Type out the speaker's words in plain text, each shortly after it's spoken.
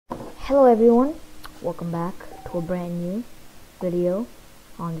Hello everyone, welcome back to a brand new video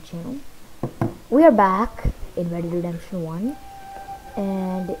on the channel. We are back in Red Dead Redemption 1,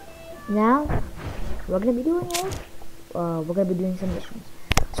 and now we're gonna be doing some missions.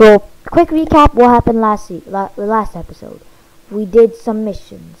 So, quick recap: what happened last episode? We did some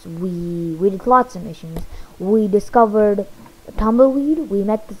missions. We did lots of missions. We discovered Tumbleweed. We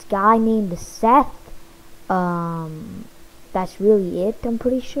met this guy named Seth. That's really it, I'm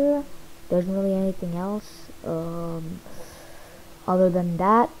pretty sure. There isn't really anything else other than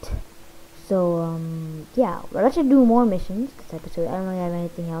that. So yeah, we're actually doing more missions this episode. I don't really have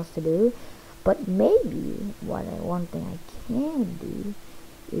anything else to do, but maybe one thing I can do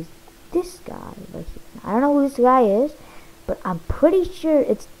is this guy right here. I don't know who this guy is, but I'm pretty sure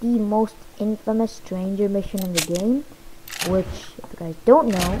it's the most infamous stranger mission in the game, which, if you guys don't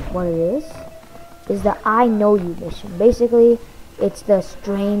know what it is the I know you mission. Basically, it's the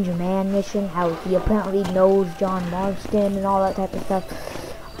strange man mission, how he apparently knows John Marston and all that type of stuff.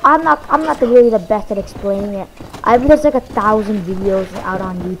 I'm not really the best at explaining it. There's like 1,000 videos out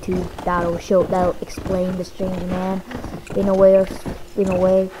on YouTube that'll explain the strange man in a way,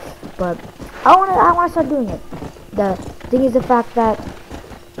 but I wanna start doing it. The thing is the fact that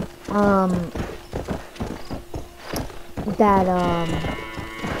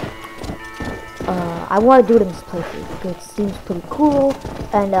I want to do it in this playthrough because it seems pretty cool,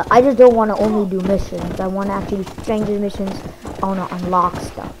 and I just don't want to only do missions. I want to actually do stranger missions. I want to unlock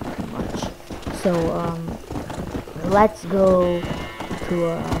stuff pretty much. So let's go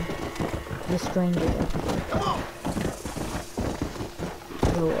to the stranger episode.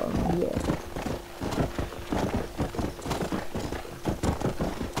 So yeah.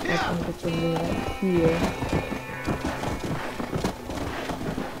 I think it's right here.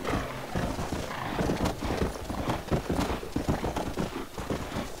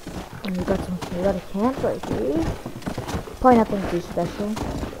 We got a camp right here. Probably nothing too special.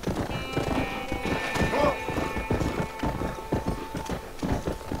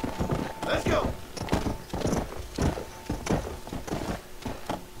 Let's go.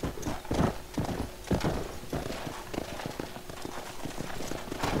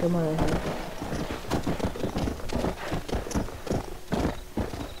 Come on right here.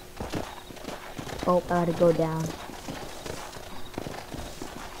 Oh, I gotta go down.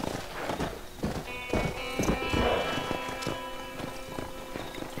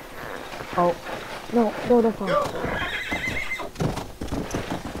 Oh, no, don't fall.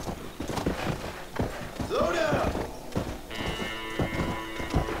 Slow down.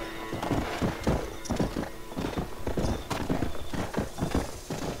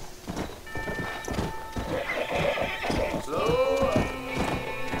 Slow up.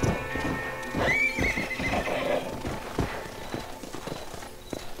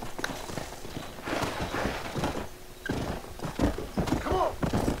 Come on.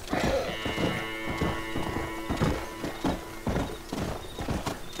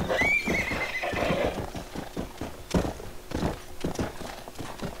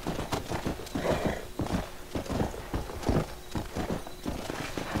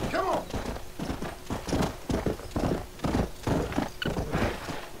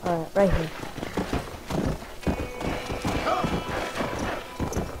 Right here.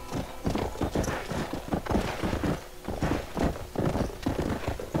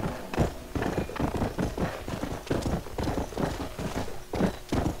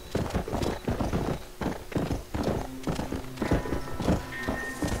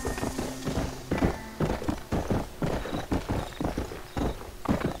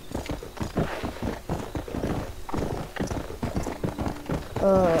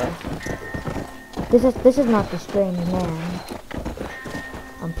 This is not the strange man.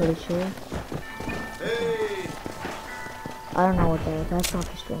 I'm pretty sure. Hey. I don't know what that is. That's not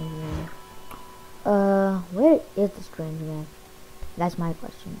the strange man. Where is the strange man? That's my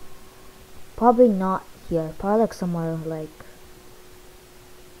question. Probably not here. Probably like somewhere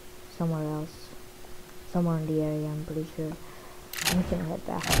else. Somewhere in the area, I'm pretty sure. I'm gonna head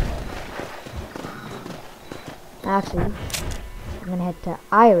back. Actually, I'm gonna head to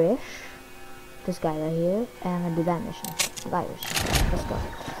Irish. This guy right here, and I'm gonna do that mission with Irish. Let's go.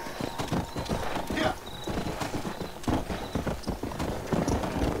 Yeah.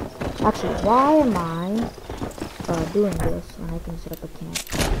 Actually, why am I doing this when I can set up a camp?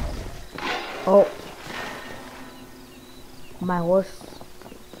 Oh, my horse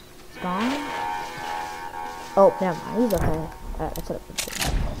is gone. Oh, never mind. He's okay. Alright, let's set up the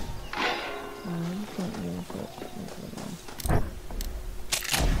camp.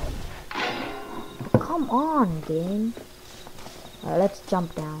 Come on, game. Alright, let's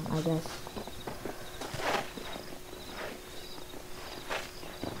jump down, I guess.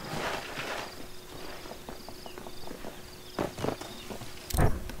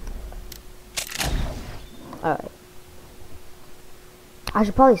 Alright. I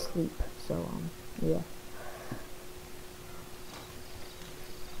should probably sleep, so, yeah.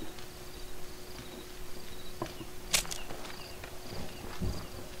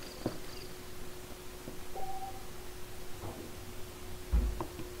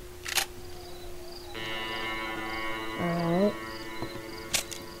 Alright.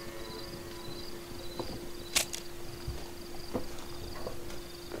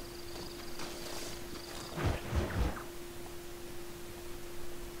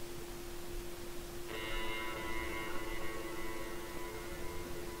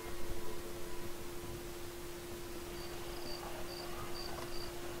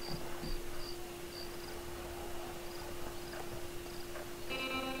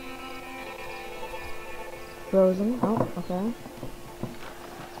 Frozen. Oh, okay.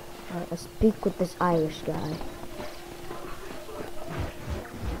 Alright, let's speak with this Irish guy.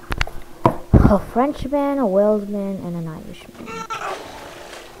 A Frenchman, a Welshman, and an Irishman.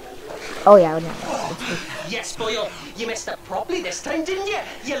 Oh yeah, no. Yes, boyo, you messed up properly this time, didn't you?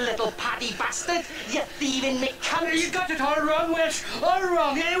 You little patty bastard. You thieving McCunt. You got it all wrong, Welsh. All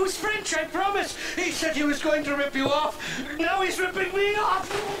wrong. It was French, I promise. He said he was going to rip you off. Now he's ripping me off.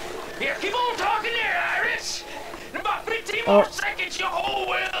 Here, keep on talking there, Irish. In about 15 more seconds, your whole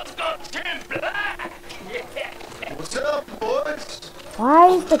world's gonna turn black. What's up, boys? Why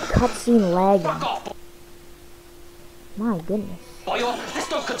is the cutscene lagging? Fuck off, My goodness. boyo. This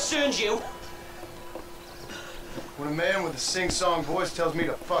don't concern you. When a man with a sing-song voice tells me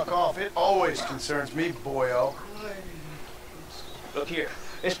to fuck off, it always concerns me, boyo. Look here.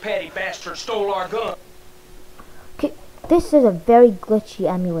 This patty bastard stole our gun. Okay, this is a very glitchy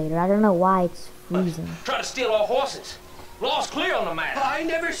emulator. I don't know why it's freezing. Try to steal our horses. Law's clear on the matter. I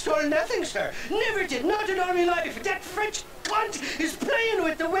never stole nothing, sir. Never did. Not in all my life. That French cunt is playing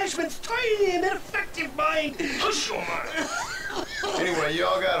with the Welshman's tiny and ineffective mind. Hush your mouth. Anyway, you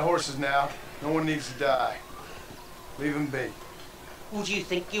all got horses now. No one needs to die. Leave him be. Who do you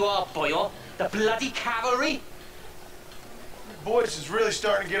think you are, boyo? The bloody cavalry? Your voice is really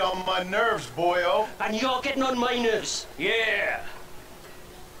starting to get on my nerves, boyo. And you're getting on my nerves. Yeah.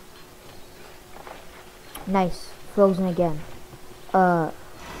 Nice. Frozen again. Who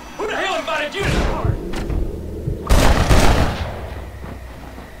the hell invited you to the party?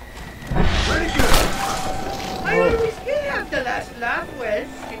 Pretty good. I always can have the last laugh, Welsh,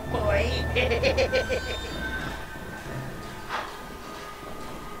 boy.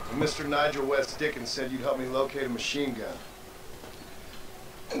 Mr. Nigel West Dickens said you'd help me locate a machine gun.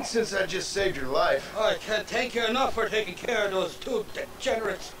 And since I just saved your life, I can't thank you enough for taking care of those two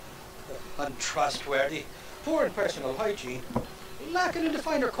degenerates. Untrustworthy, poor in personal hygiene, lacking in the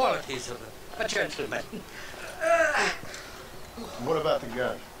finer qualities of a gentleman. what about the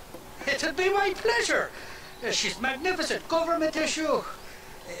gun? It'll be my pleasure. She's magnificent, government issue.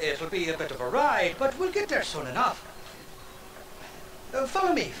 It'll be a bit of a ride, but we'll get there soon enough.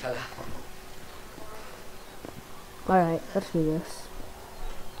 Follow me, fella. Alright, let's do this.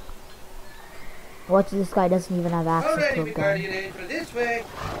 Watch, this guy doesn't even have access Already, to a we gun. guardian angel, this way.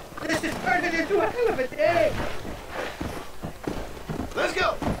 This is turning into a hell of a day. Let's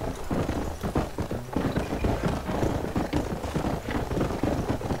go!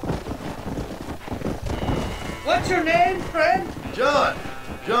 What's your name, friend?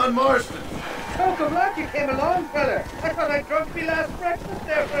 John Marston. Choke of luck you came along, fella. I thought I drunk me last breakfast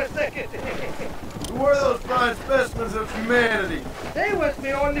there for a second. Who were those fine specimens of humanity? They was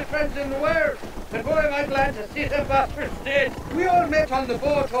me only friends in the world. And boy, am I glad to see them bastards dead. We all met on the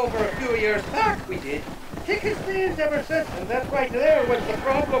boat over a few years back, we did. Thick as thieves ever since, and that right there was the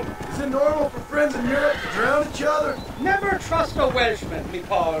problem. Is it normal for friends in Europe to drown each other? Never trust a Welshman, me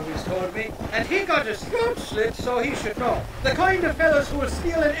pa always told me. And he got his throat slit, so he should know. The kind of fellas who will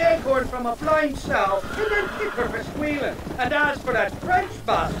steal an acorn from a blind sow and then kick her for squealing. And as for that French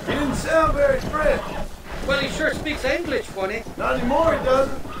bastard, He didn't sound very French. well, he sure speaks English funny. Not anymore, he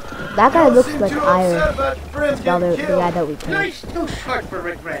doesn't. That guy Don't looks seem like too upset Irish. about your friends The getting guy killed. that we killed. Life's too short for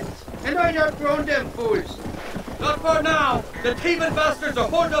regrets, and I'd outgrown them fools. Not for now. The thieving bastards are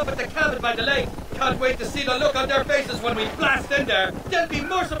holed up at the cabin by the lake. Can't wait to see the look on their faces when we blast in there. They'll be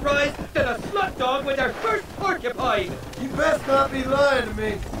more surprised than a slut dog with their first porcupine. You best not be lying to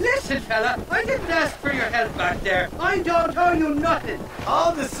me. Listen, fella, I didn't ask for your help back there. I don't owe you nothing.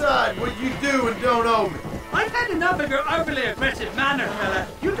 I'll decide what you do and don't owe me. I've had enough of your overly aggressive manner, fella.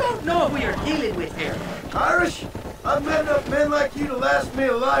 You don't know who you're dealing with here. Irish? I've met enough men like you to last me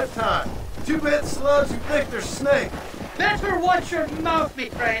a lifetime. Two-bit slugs who think they're snakes. Better watch your mouth, me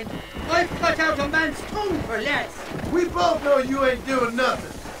friend. I've cut out a man's tongue for less. We both know you ain't doing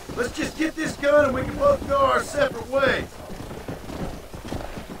nothing. Let's just get this gun and we can both go our separate ways.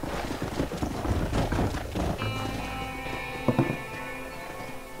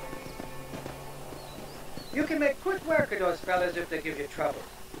 You can make quick work of those fellas if they give you trouble.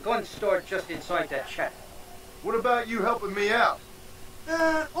 The gun's stored just inside that shack. What about you helping me out?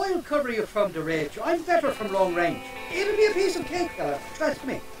 I'll cover you from the ridge. I'm better from long range. It'll be a piece of cake, fella. Trust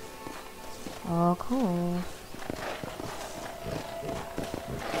me. Okay.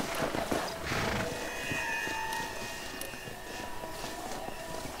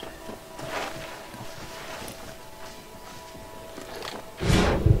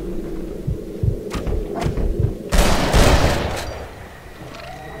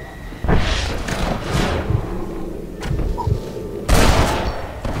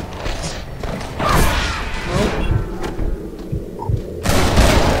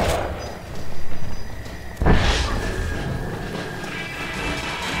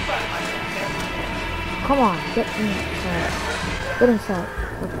 Come on, get inside. Get inside.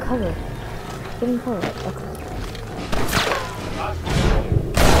 Oh, cover. Get in cover. Okay.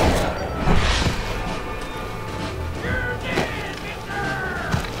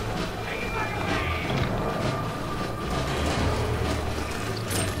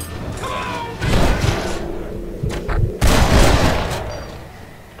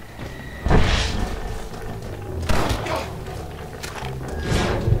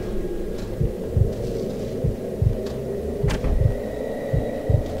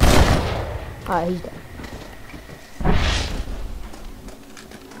 Alright, he's dead.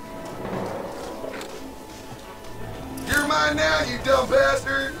 You're mine now, you dumb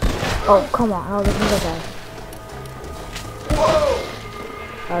bastard! Oh, come on. Oh, there's another guy.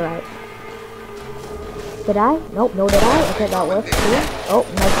 Whoa! Alright. Did I? Nope, no did I? Okay, that worked too. Oh,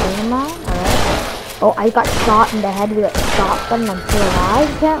 nice aim of mine. Alright. Oh, I got shot in the head with a shotgun and I'm still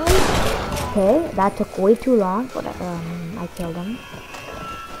alive, apparently. Okay, that took way too long, but I killed him.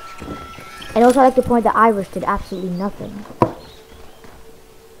 And also, I like to point that Irish did absolutely nothing.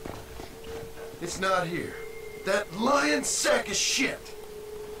 It's not here. That lying sack of shit!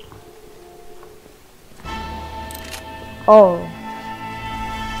 Oh.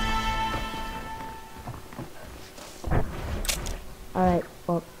 Alright,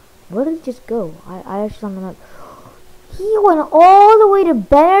 well, where did he just go? I actually don't know. He went all the way to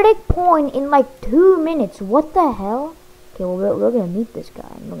Benedict Point in like 2 minutes. What the hell? Okay, well, we're gonna meet this guy.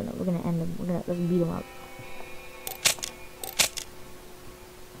 And we're gonna end him. Let's beat him up.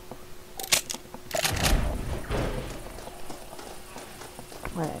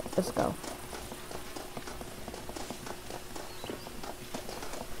 Alright, let's go.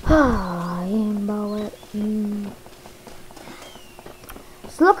 I am about it.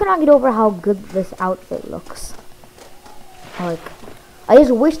 Still cannot get over how good this outfit looks. Like, I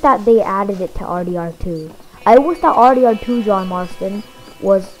just wish that they added it to RDR2. I wish that RDR2 John Marston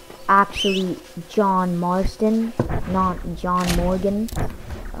was actually John Marston, not John Morgan.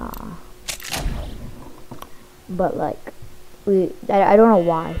 But like, I don't know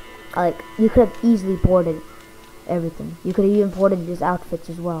why. Like, you could have easily ported everything. You could have even ported his outfits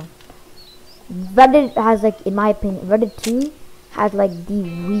as well. Reddit has, like, in my opinion, Reddit 2 has like the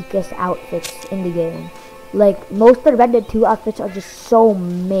weakest outfits in the game. Like, most of the Red Dead 2 outfits are just so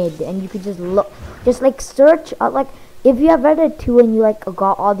mid, and you could just look, just like search, like, if you have Red Dead 2 and you like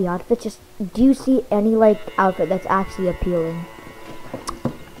got all the outfits, just, do you see any like outfit that's actually appealing?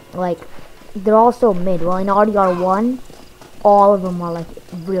 Like, they're all so mid. Well, in RDR 1, all of them are like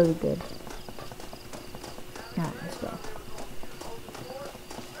really good. Alright, let's go.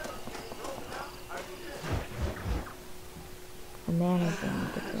 The man is down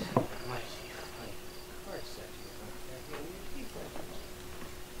at the good.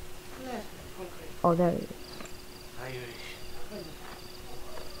 Oh, there he is.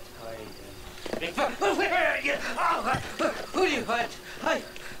 Where are you? Oh, who do you want?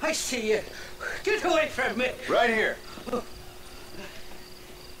 I see you. Get away from me. Right here.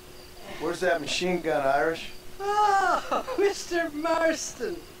 Where's that machine gun, Irish? Oh, Mr.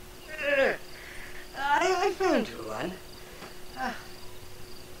 Marston. I found you one.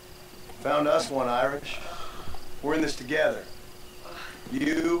 Found us one, Irish. We're in this together.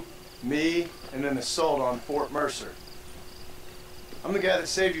 You, me, and an assault on Fort Mercer. I'm the guy that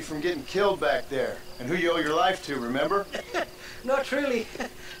saved you from getting killed back there, and who you owe your life to, remember? Not really.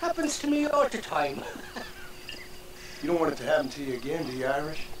 Happens to me all the time. You don't want it to happen to you again, do you,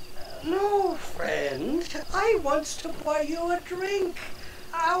 Irish? No, friend. I wants to buy you a drink.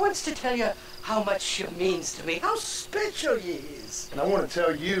 I wants to tell you how much she means to me, how special ye is. And I want to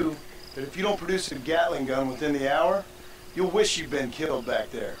tell you that if you don't produce a Gatling gun within the hour, you'll wish you'd been killed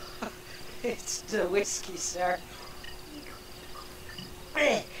back there. It's the whiskey, sir.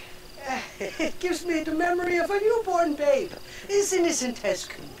 It gives me the memory of a newborn babe, as innocent as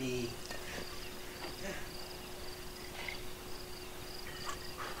can be.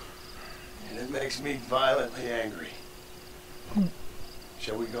 And it makes me violently angry.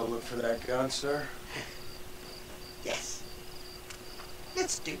 Shall we go look for that gun, sir? Yes.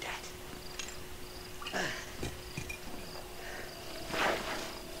 Let's do that.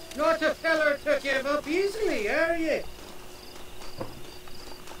 Not a feller to give up easily, are you?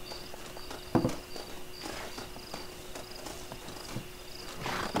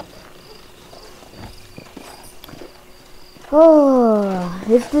 Oh,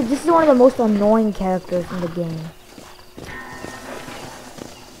 this is one of the most annoying characters in the game.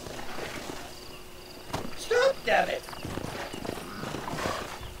 Stop, damn it!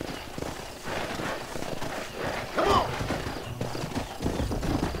 Come on!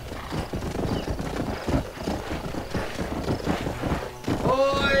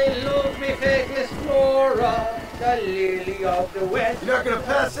 I love me faithless Flora, the lily of the west. You're not gonna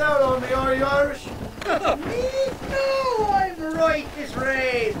pass out on me, are you, Irish? Me? No, I'm right as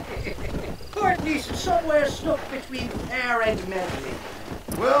rain. Courtney's somewhere stuck between fair and meddling.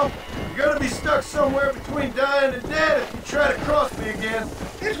 Well, you're gonna be stuck somewhere between dying and dead if you try to cross me again.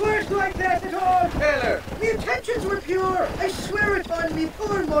 It weren't like that at all, feller. Me intentions were pure. I swear it on me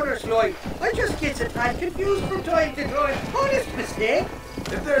poor mother's life. I just gets a tad confused from time to time. Honest mistake.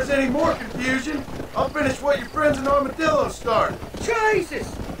 If there's any more confusion, I'll finish what your friends in Armadillo started.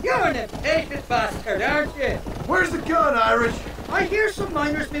 Jesus! You're an impatient bastard, aren't you? Where's the gun, Irish? I hear some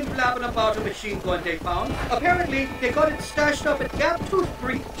miners been blabbing about a machine gun they found. Apparently, they got it stashed up at Gap-Tooth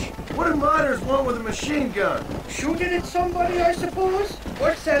Breach. What do miners want with a machine gun? Shoot it at somebody, I suppose?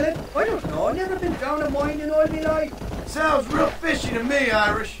 Or sell it? I don't know. Never been down a mine in all my life. Sounds real fishy to me,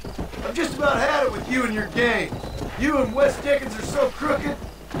 Irish. I've just about had it with you and your games. You and Wes Dickens are so crooked,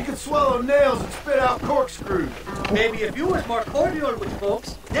 you can swallow nails and spit out corkscrews. Maybe if you was more cordial with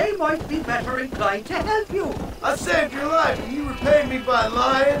folks, they might be better inclined to help you. I saved your life and you repaid me by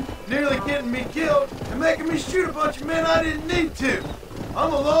lying, nearly getting me killed, and making me shoot a bunch of men I didn't need to.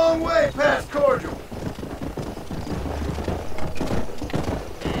 I'm a long way past cordial.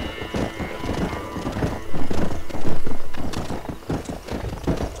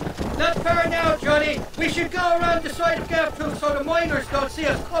 Not far now, Johnny. We should go around the side of Gap-Tooth so the miners don't see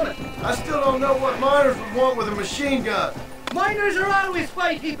us coming. I still don't know what miners would want with a machine gun. Miners are always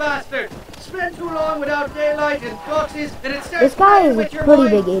fighty bastards. Spend too long without daylight and boxes, and it starts This guy is a with your pretty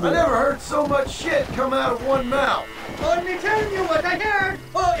mind. big I idiot. never heard so much shit come out of one mouth. Only telling you what I heard.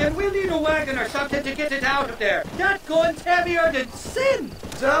 Oh, and we'll need a wagon or something to get it out of there. That gun's heavier than sin.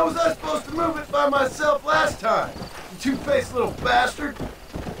 So how was I supposed to move it by myself last time? You two-faced little bastard.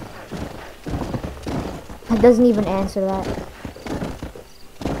 It doesn't even answer that.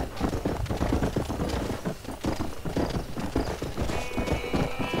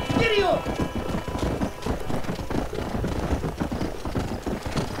 Giddy up.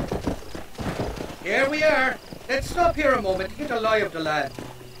 Here we are. Let's stop here a moment to get a lie of the land.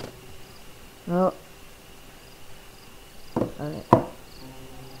 Oh. Alright.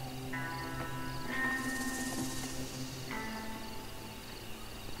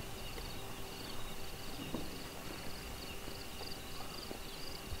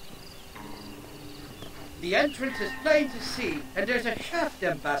 The entrance is plain to see, and there's a shaft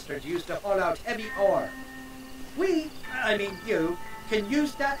them bastards used to haul out heavy ore. I mean you, can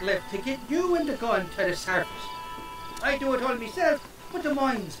use that lift to get you and the gun to the surface. I do it all myself, but the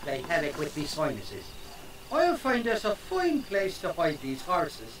mines play havoc with me sinuses. I'll find us a fine place to hide these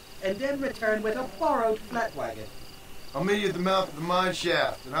horses, and then return with a borrowed flat wagon. I'll meet you at the mouth of the mine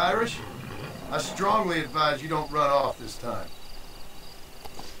shaft. And Irish, I strongly advise you don't run off this time.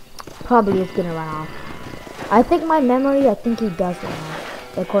 Probably is gonna run off. I think he does run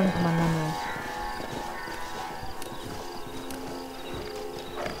off, according to my memory.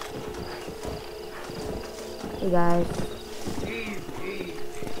 Hey guys.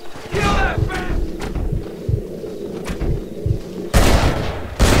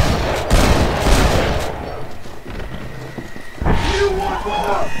 You want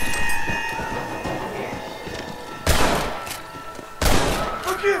more?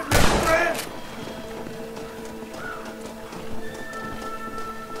 Forgive me, friend.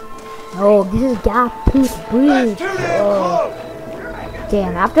 Oh, this is Gap-Tooth Breach. That's too damn Oh. close.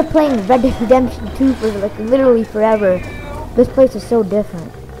 Damn, after playing Red Dead Redemption 2 for like literally forever, this place is so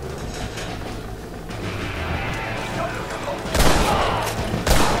different.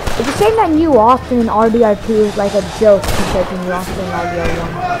 It's a shame that New Austin and RDR2 is like a joke compared to New Austin and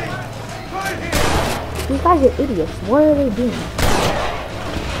RDR1. These guys are idiots. What are they doing?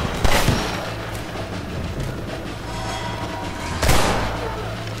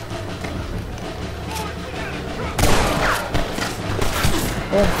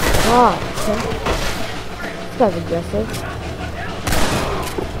 Oh god, okay. This guy's aggressive.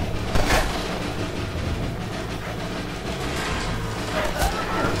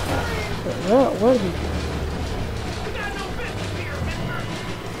 Where is he?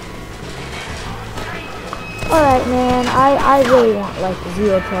 Alright man, I really want like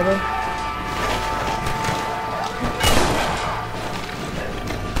zero trouble.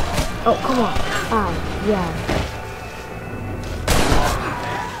 Oh come on. Ah, yeah.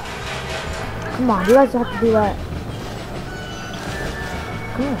 Come on, you guys have to do that.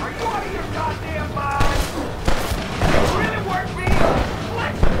 Come on.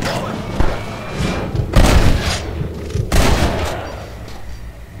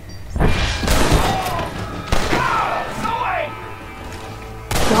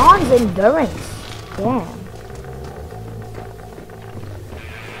 John's endurance. Damn.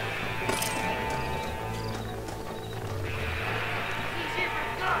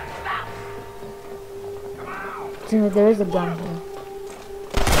 Seems there is a gun here.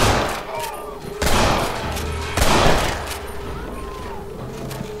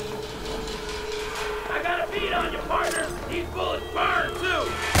 I got a beat on you, partner. These bullets burn too.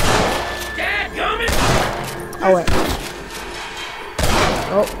 Dadgummit! Oh wait.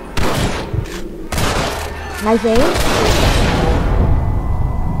 Oh. Nice aim.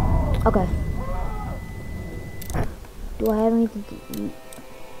 Okay. Do I have anything to eat?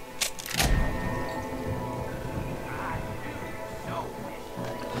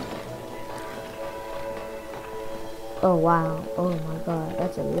 Oh wow. Oh my god.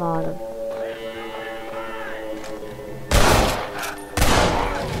 That's a lot of...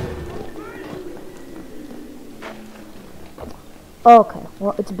 Okay,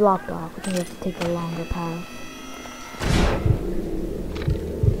 well it's blocked off. I think we have to take a longer path.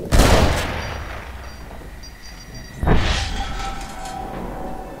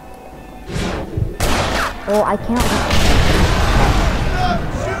 Oh, I can't. Stop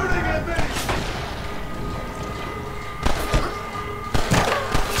shooting at me!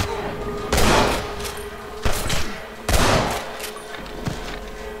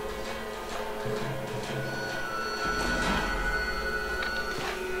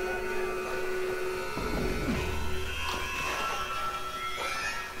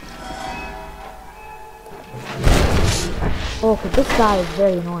 Oh, but this guy is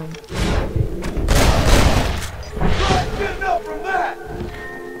very annoying. Try getting up from that!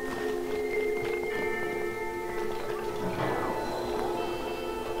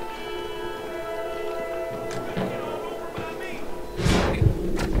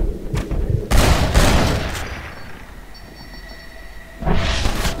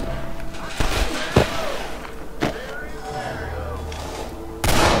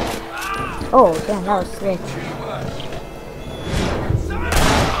 Oh, damn, that was slick.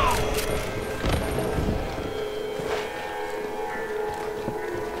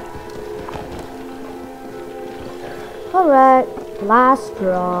 Alright, last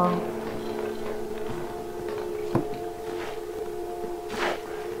draw.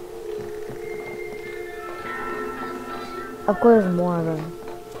 Of course, more of them.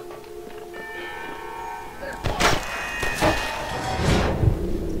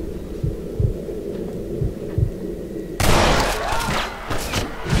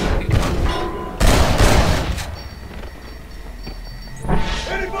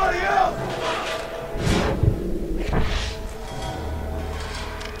 Anybody else?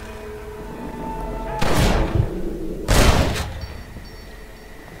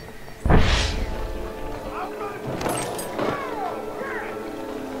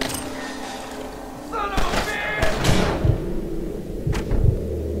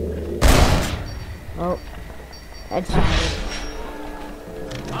 Oh, headshot.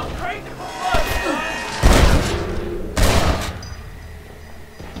 I'm crazy for blood,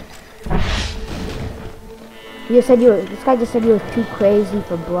 You just said you were, this guy just said you were too crazy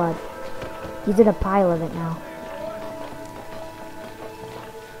for blood. He's in a pile of it now.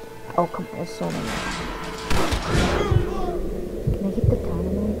 Oh come on, there's so many. Can I hit the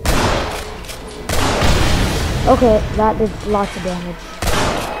dynamite? Okay, that did lots of damage.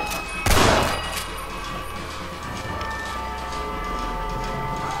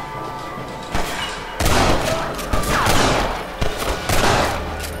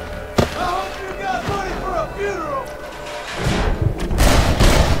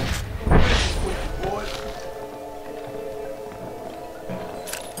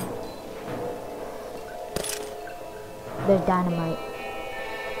 dynamite.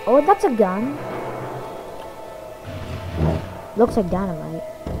 Oh, that's a gun. Looks like dynamite.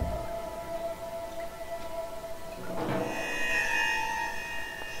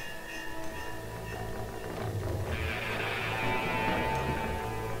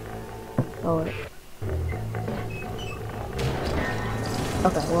 Oh.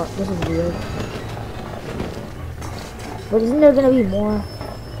 Okay, well, this is weird. But isn't there gonna be more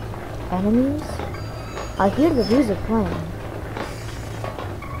enemies? I hear the music playing.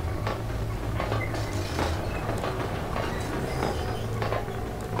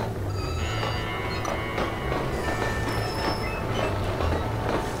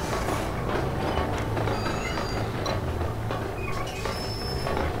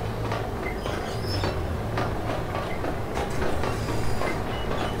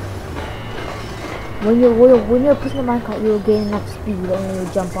 When you're pushing the minecart, you'll gain enough speed and then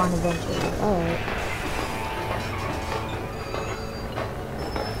you'll jump on eventually. Alright.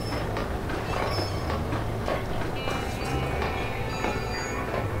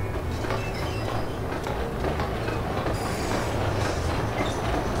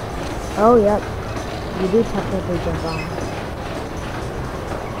 Oh, yep. You do technically jump on.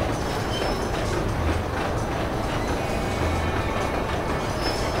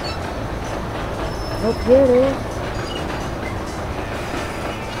 Oh, here it is.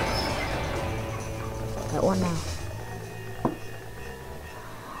 Got one now.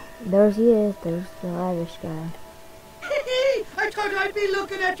 There's he is. There's the Irish guy. I thought I'd be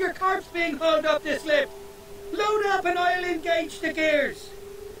looking at your corpse being hauled up this lift. Load up and I'll engage the gears.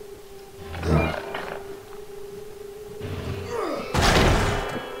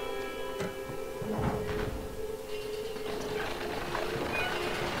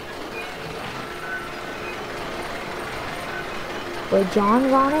 Wait,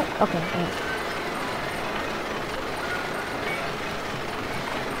 John's on it? Okay, right.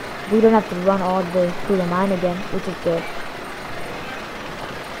 We don't have to run all the way through the mine again, which is good.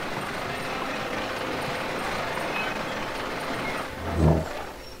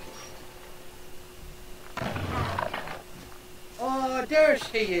 Oh, there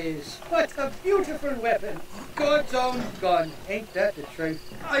she is. What a beautiful weapon. God's own gun. Ain't that the truth?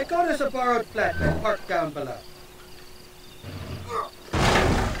 I got us a borrowed flatbed parked down below.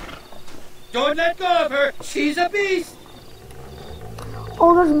 Don't let go of her. She's a beast.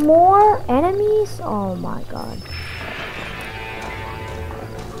 Oh, there's more enemies? Oh my god.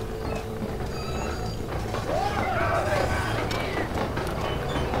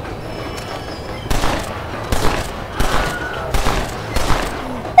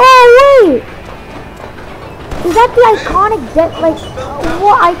 Oh wait! Is that the iconic death? Like,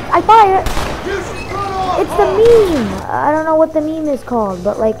 what? I thought it's the meme. I don't know what the meme is called,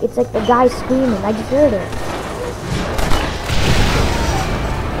 but like it's like the guy screaming. I just heard it.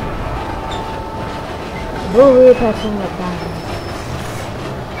 Blue really pressing like that.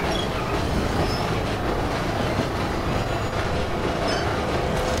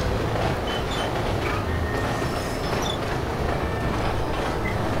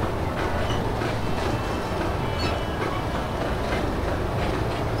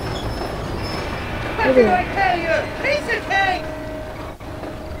 What did I tell you? Piece of cake!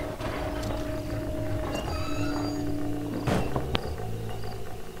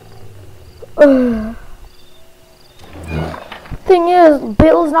 Thing is,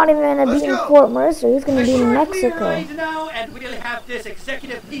 Bill's not even gonna be in Fort Mercer. He's gonna be in Clear Mexico. lines now, and we'll have this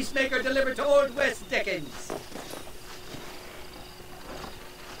executive peacemaker delivered to Old West Dickens.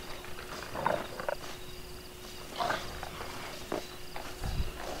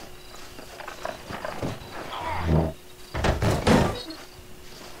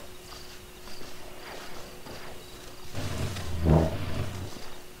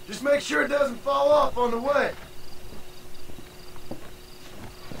 Just make sure it doesn't fall off on the way.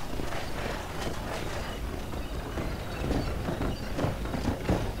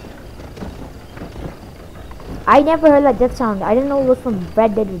 I never heard that death sound. I didn't know it was from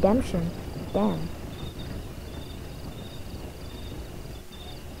Red Dead Redemption. Damn.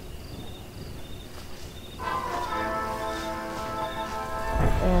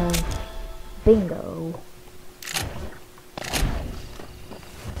 Bingo.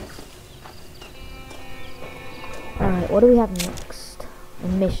 Alright, what do we have next?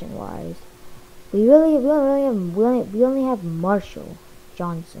 Mission wise. We only have Marshall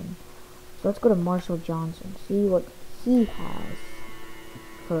Johnson. So let's go to Marshall Johnson, see what he has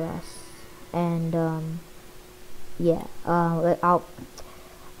for us. And yeah, I'll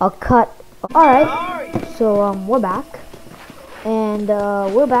cut. Alright, so we're back. And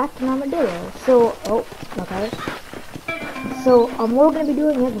we're back in Armadillo. So, oh, okay. So what we're gonna be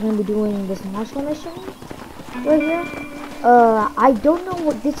doing is we're gonna be doing this martial mission right here. I don't know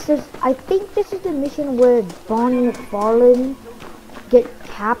what this is. I think this is the mission where Bonnie McFarlane get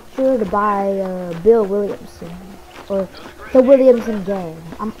captured by Bill Williamson or the Williamson gang.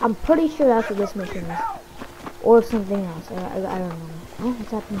 I'm pretty sure that's what this mission is, or something else. I don't know. Oh,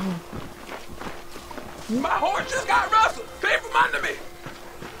 what's happening here? My horse just got rustled. Came from under me.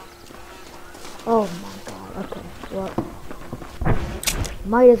 Oh my god. Okay. Well,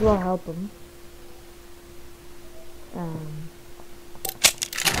 might as well help him.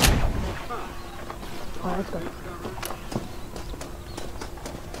 Alright, let's go.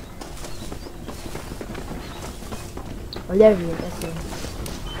 Oh, there he is. That's him.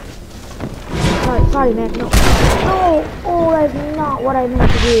 Sorry, man. No. No! Oh, that's not what I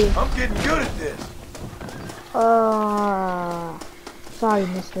meant to do. I'm getting good at this. Sorry,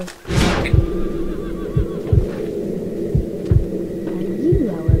 mister. And you,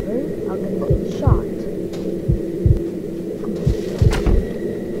 however, are gonna get shot.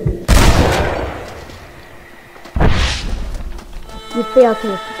 You failed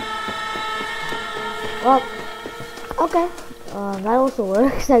to. Well, okay. That also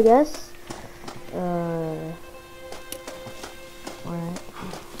works, I guess. Alright.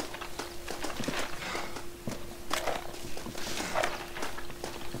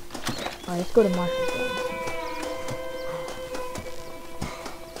 Alright, let's go to Marshall's place.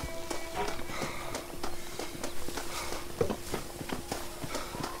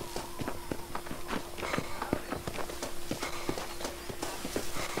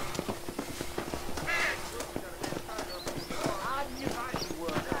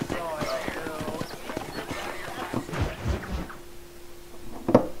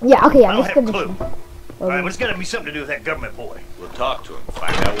 Yeah, okay, I don't have a clue. Alright, Okay. what's got to be something to do with that government boy? We'll talk to him,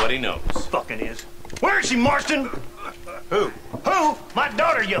 find out what he knows. Fucking is. Where is she, Marston? Who? Who? My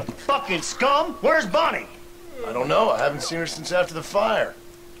daughter, you fucking scum! Where's Bonnie? I don't know. I haven't seen her since after the fire.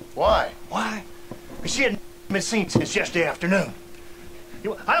 Why? Why? She hadn't been seen since yesterday afternoon.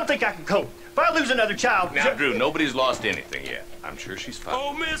 I don't think I can cope. If I lose another child... Now, Drew, nobody's lost anything yet. I'm sure she's fine.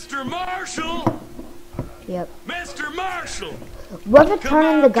 Oh, Mr. Marshall! Yep. Mr. Marshall! We're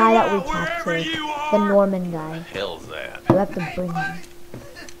returning the guy that we Come out talked wherever to. you The are. Norman guy. Hell's that? We have to bring him.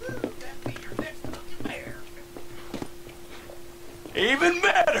 Even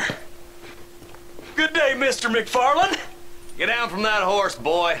better. Good day, Mr. McFarlane. Get down from that horse,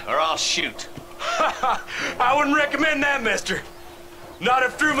 boy, or I'll shoot. I wouldn't recommend that, mister. Not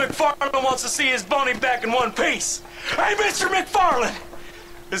if Drew McFarlane wants to see his Bonnie back in one piece. Hey, Mr. McFarlane!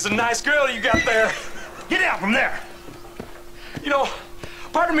 This is a nice girl you got there. Get out from there! You know,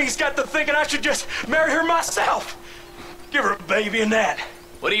 part of me's got to thinking I should just marry her myself. Give her a baby and that.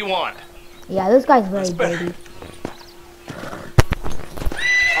 What do you want? Yeah, this guy's very That's better. dirty.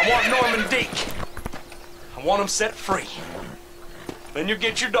 I want Norman Deke. I want him set free. Then you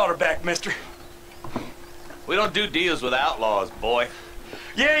get your daughter back, mister. We don't do deals with outlaws, boy.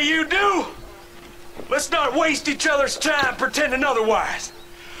 Yeah, you do. Let's not waste each other's time pretending otherwise.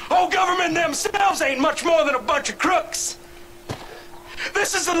 Old government themselves ain't much more than a bunch of crooks.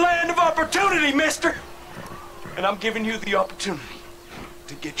 This is the land of opportunity, mister. And I'm giving you the opportunity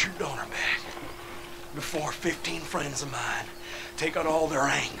to get your daughter back before 15 friends of mine take out all their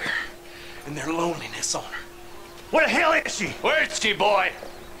anger and their loneliness on her. Where the hell is she? Where's she, boy?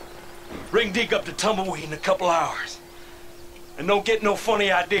 Bring Deke up to Tumbleweed in a couple hours. And don't get no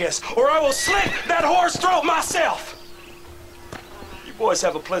funny ideas, or I will slit that horse throat myself. You boys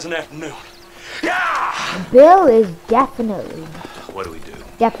have a pleasant afternoon. Yeah! Bill is definitely, What do we do?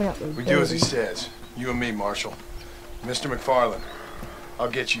 definitely We do as he dirty. says. You and me, Marshal. Mr. McFarlane, I'll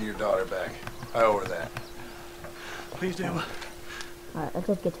get you your daughter back. I owe her that. Please do. Alright, let's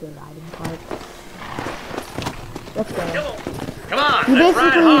just get to the riding part. Let's go. Come on, He let's ride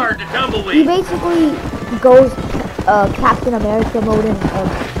basically- hard to He Tumbleweed. basically goes Captain America mode and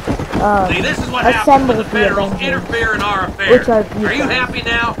See, this is what happens when assembles the the Federals Avengers. interfere in our affairs. Which are you Are you guys. happy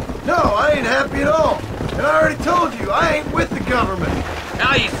now? No, I ain't happy at all. And I already told you, I ain't with the government.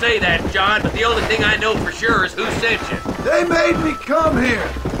 Now you say that, John, but the only thing I know for sure is who sent you. They made me come here.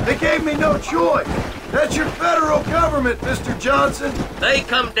 They gave me no choice. That's your federal government, Mr. Johnson. They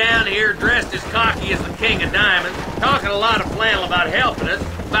come down here dressed as cocky as the King of Diamonds, talking a lot of flannel about helping us,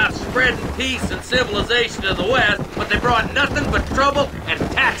 about spreading peace and civilization to the West, but they brought nothing but trouble and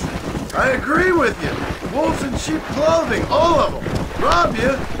taxes. I agree with you. Wolves in sheep clothing, all of them. Rob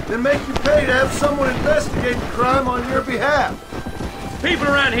you, then make you pay to have someone investigate the crime on your behalf. People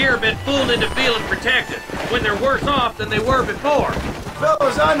around here have been fooled into feeling protected, when they're worse off than they were before.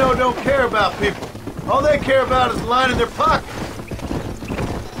 Fellas I know don't care about people. All they care about is lining their pockets.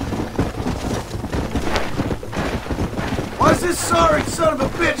 Why is this sorry son of a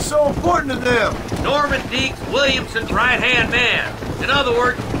bitch so important to them? Norman Deeks Williamson's right-hand man. In other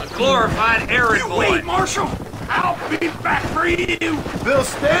words, a glorified errand boy. Wait, Marshal! I'll be back for you! Bill's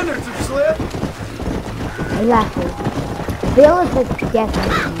standards have slipped. Exactly. Bill is like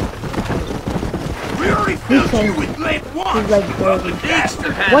definitely. We already filled you with lead once, He's like you the ugly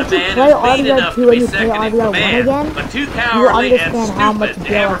bastard! Kind once of you man play who's mean RDR enough 2 to be and you play second in RDR 1 command, again, but too you cowardly and understand how much stupid to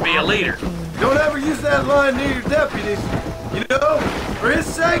Bill ever be a has leader. Don't ever use that line near your deputies. You know, for his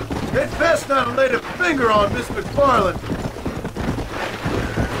sake, they'd best not have laid a finger on Miss McFarland.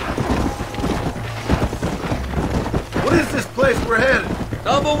 What is this place we're headed?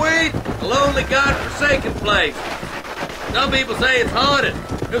 Tumbleweed, a lonely, god-forsaken place. Some people say it's haunted.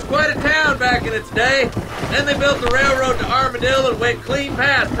 It was quite a town back in its day. Then they built the railroad to Armadillo and went clean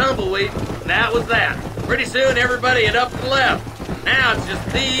past Tumbleweed, and that was that. Pretty soon, everybody had up and left. Now it's just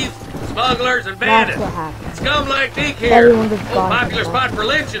thieves, smugglers, and bandits. That's what happened. Scum like Deke here. Everyone gets Oh, gone popular before. spot for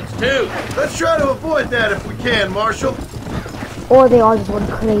lynchings, too. Let's try to avoid that if we can, Marshal. Or they all just went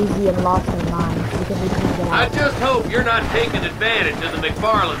crazy and lost their minds because they couldn't get I out. just hope you're not taking advantage of the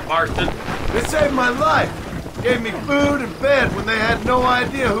McFarland, Marston. They saved my life. Gave me food and bed when they had no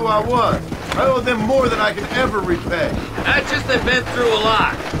idea who I was. I owe them more than I can ever repay. That's just they've been through a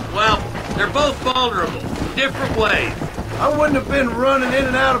lot. Well, they're both vulnerable, different ways. I wouldn't have been running in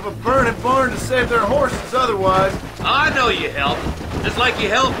and out of a burning barn to save their horses otherwise. I know you helped, just like you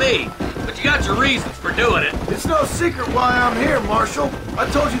helped me. But you got your reasons for doing it. It's no secret why I'm here, Marshal. I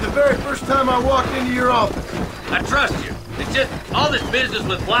told you the very first time I walked into your office. I trust you. It's just all this business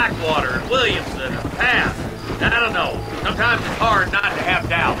with Blackwater and Williamson and Path. I don't know. Sometimes it's hard not to have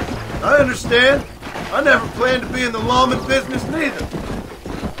doubts. I understand. I never planned to be in the lawman business neither.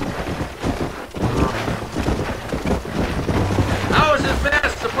 How is this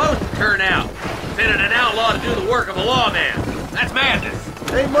mess supposed to turn out? Sending an outlaw to do the work of a lawman. That's madness.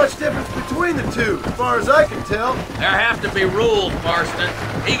 Ain't much difference between the two, as far as I can tell. There have to be rules, Marston.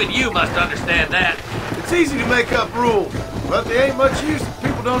 Even you must understand that. It's easy to make up rules, but they ain't much use if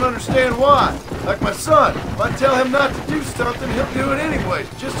people don't understand why. Like my son, if I tell him not to do something, he'll do it anyways,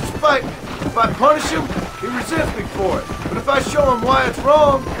 just to spite me. If I punish him, he resents me for it. But if I show him why it's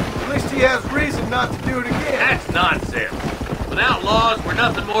wrong, at least he has reason not to do it again. That's nonsense. Without laws, we're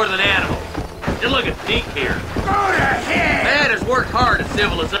nothing more than animals. Just look at Deke here. Go to hell! Man has worked hard at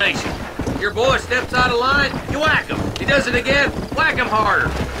civilization. Your boy steps out of line, you whack him. He does it again, whack him harder.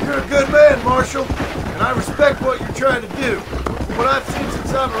 You're a good man, Marshal, and I respect what you're trying to do. From what I've seen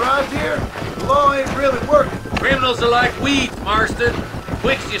since I've arrived here, the law ain't really working. Criminals are like weeds, Marston.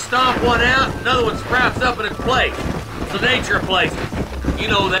 Quick as you stomp one out, another one sprouts up in its place. It's the nature of places. You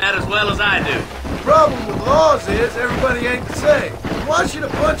know that as well as I do. The problem with laws is everybody ain't the same. Why should a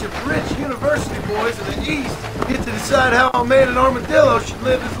bunch of rich university boys in the East get to decide how a man in Armadillo should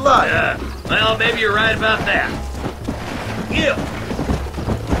live his life? Well, maybe you're right about that. You.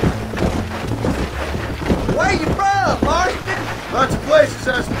 Where you from, Marston? Lots of places,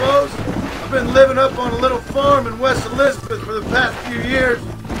 I suppose. I've been living up on a little farm in West Elizabeth for the past few years.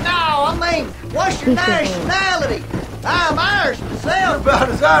 No, I mean, what's your nationality? I'm Irish You're myself. about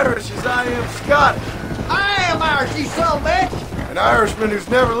as Irish as I am Scottish. I am Irish, you son of a bitch. An Irishman who's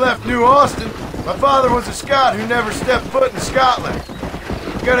never left New Austin. My father was a Scot who never stepped foot in Scotland.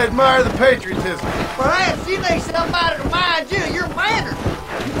 You gotta admire the patriotism. Perhaps you need somebody to remind you of your manners.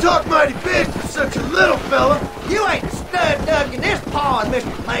 You talk mighty big for such a little fella. You ain't the stud dug in this pond,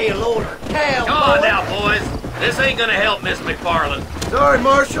 Mr. Mail Order Cowboy. Come on now, boys. This ain't gonna help Miss McFarland. Sorry,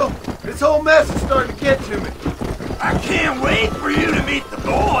 Marshal. This whole mess is starting to get to me. I can't wait for you to meet the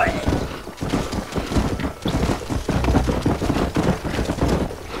boy!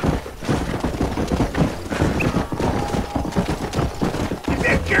 You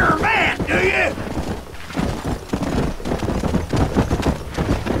think you're a man, do you?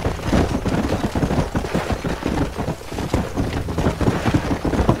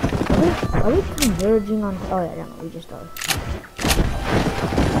 Are we converging on? Oh yeah, no, we just are.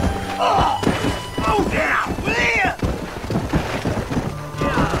 Slow down, will you?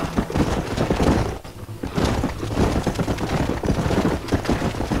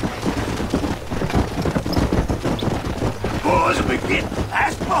 Boys will be getting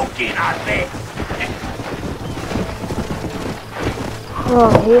that smoke in, I bet.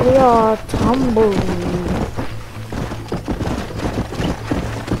 Oh, here we are, tumbleweed.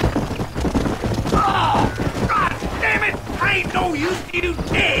 Oh, God damn it! I ain't no use to you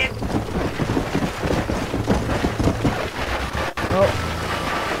dead. Oh,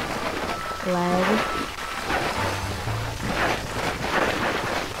 flag.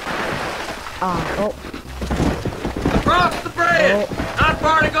 Oh. Across the bridge! Oh. Not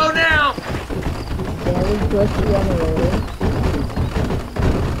far to go now! Very glitchy anyway.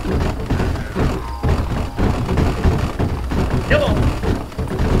 Come on.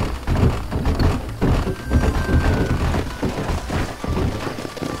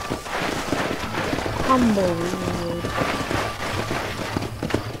 Tumbleweed.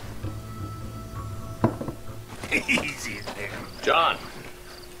 Easy there. John,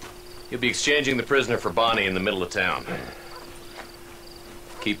 you'll be exchanging the prisoner for Bonnie in the middle of town.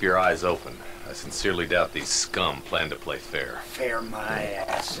 Keep your eyes open. I sincerely doubt these scum plan to play fair. Fair my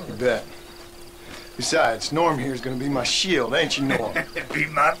ass. You bet. Besides, Norm here's gonna be my shield, ain't you, Norm? It'd be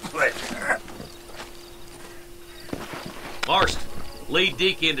my pleasure. Marst, lead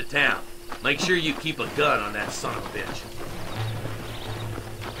Deke into town. Make sure you keep a gun on that son of a bitch.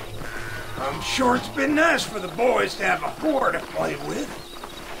 I'm sure it's been nice for the boys to have a whore to play with.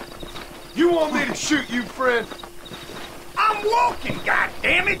 You want me to shoot you, friend? I'm walking,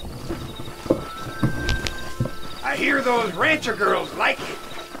 goddammit! I hear those rancher girls like it.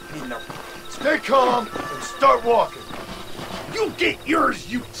 Stay calm and start walking. You get yours,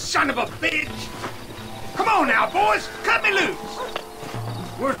 you son of a bitch! Come on now, boys, cut me loose!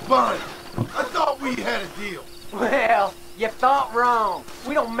 Where's Bonnie? I thought we had a deal. Well, you thought wrong.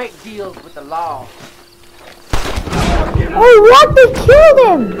 We don't make deals with the law. Oh, what? They killed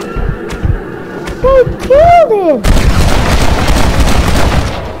him! They killed him!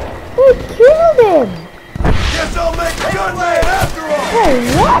 They killed him! Guess I'll make a gun man after all. Oh,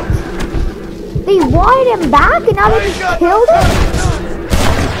 what? They wanted him back and now they just killed him?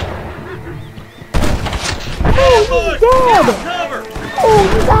 Oh, he's dead! Cover! Oh,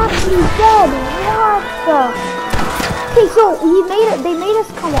 he's actually dead! What the? Okay, so they made us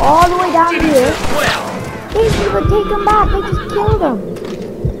come all the way down here. Well, They didn't even take him back, they just killed him.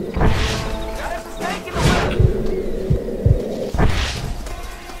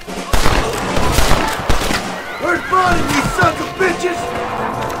 Where's Bonnie, you sons of bitches?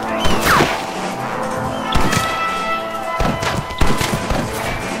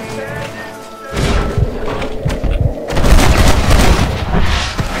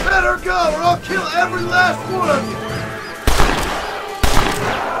 Let her go, or I'll kill every last one of you.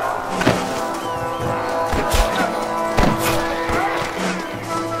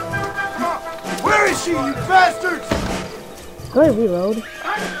 Where is she, you bastards? Go ahead, reload.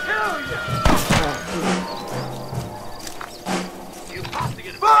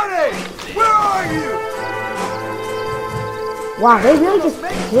 Bonnie! Where are you? Wow, they really just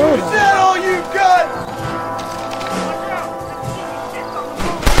killed Is him. that all you got?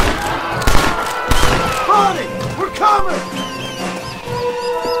 Bonnie! We're coming!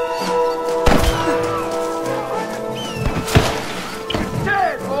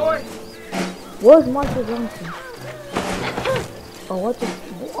 Dead, boy! Where's Marshall Johnson? Oh, what the?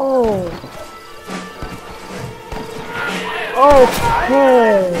 Oh.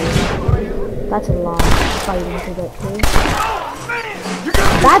 Okay. That's a lot of fighting to get through.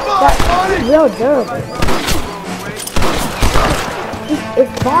 That's real durable. If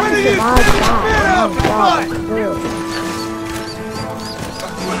Bonnie survives that, oh my god, it's durable.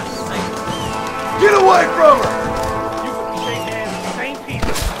 Get away from her! You can shake hands with the same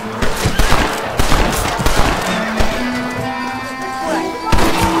people.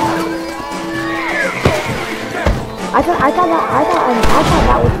 I thought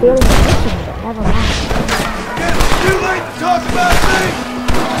that was failing the mission, but never mind. It's too late to talk about me!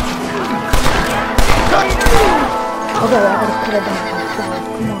 Okay, I gotta put it down myself.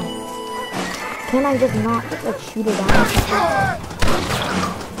 Come on. Can I just not just like shoot it down?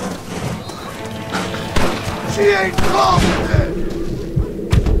 She ain't confident!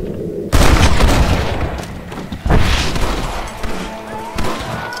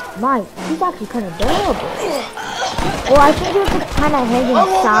 Mike, he's actually kind of durable. Well, I think he was just kind of hanging I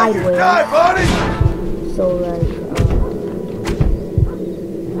won't let you die, sideways. Bonnie! So like,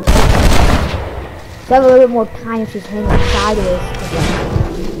 so I have a little bit more time if she's hanging sideways. 'Cause,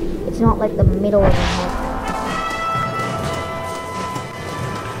 like, it's not like the middle of the head.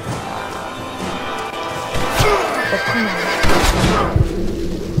 But come on.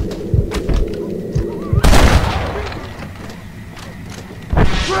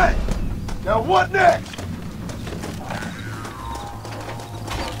 Great! Now what next?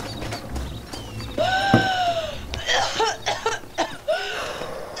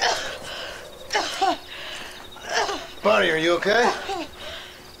 Bonnie, are you okay?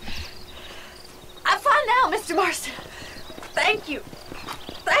 I'm fine now, Mr. Marston. Thank you.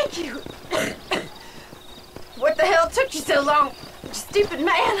 Thank you. What the hell took you so long, you stupid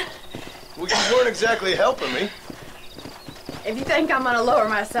man? Well, you weren't exactly helping me. If you think I'm gonna lower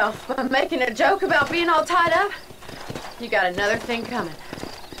myself by making a joke about being all tied up, you got another thing coming.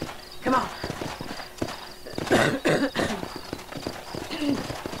 Come on.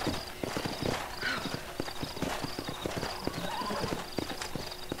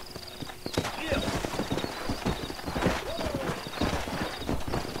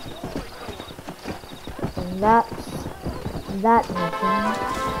 And that's that mission.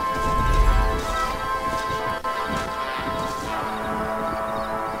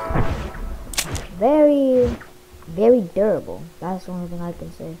 Very durable. That's the only thing I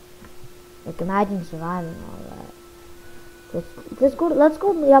can say. Like, imagine surviving all that. Let's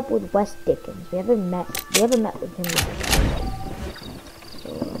go meet up with Wes Dickens. We haven't met with him before. So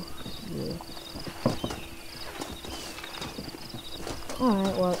yeah.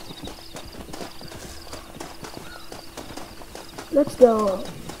 Alright, well, let's go.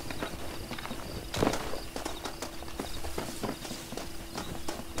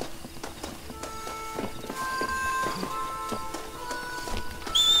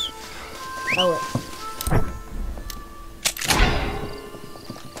 Oh, wait.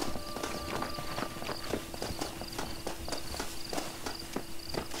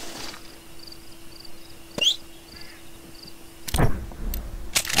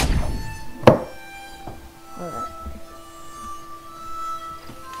 Alright.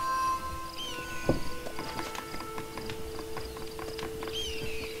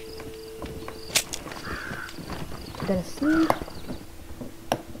 I'm gonna sneak.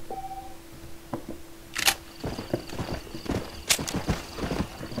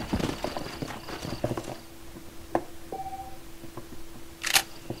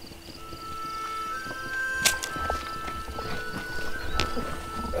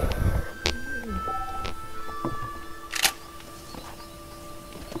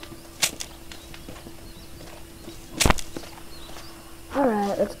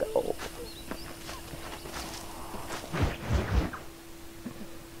 Alright, let's go.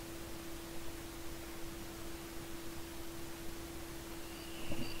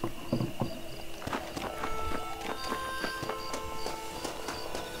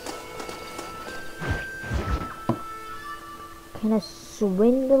 Can a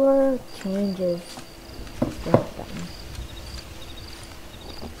swindler changes something?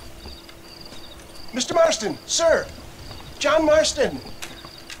 Mr. Marston, sir! John Marston!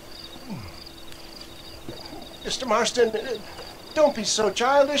 Mr. Marston, don't be so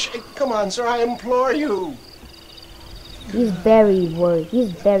childish. Come on, sir, I implore you. He's very worried. He's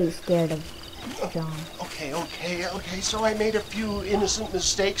very scared of John. Okay. So I made a few innocent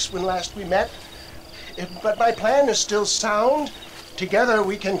mistakes when last we met. But my plan is still sound. Together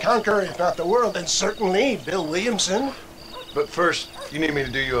we can conquer, if not the world, then certainly Bill Williamson. But first, you need me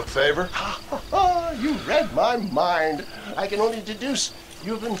to do you a favor? You read my mind. I can only deduce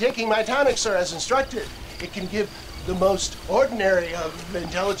you've been taking my tonic, sir, as instructed. It can give the most ordinary of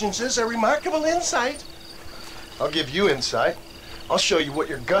intelligences a remarkable insight. I'll give you insight. I'll show you what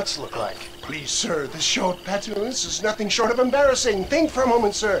your guts look like. Please, sir, this show of petulance is nothing short of embarrassing. Think for a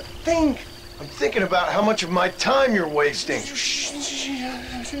moment, sir. Think. I'm thinking about how much of my time you're wasting.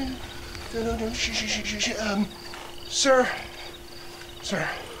 Sir,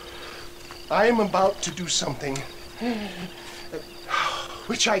 I am about to do something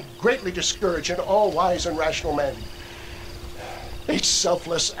which I greatly discourage in all wise and rational men. A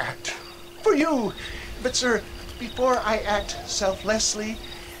selfless act for you. But, sir, before I act selflessly,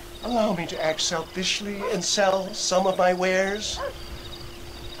 allow me to act selfishly and sell some of my wares.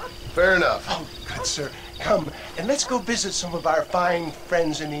 Fair enough. Oh, good, sir. Come, and let's go visit some of our fine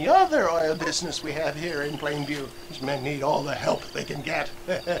friends in the other oil business we have here in Plainview. These men need all the help they can get.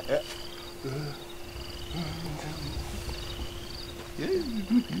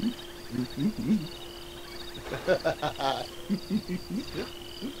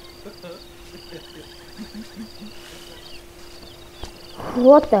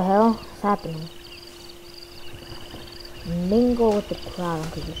 What the hell is happening? Mingle with the crowd,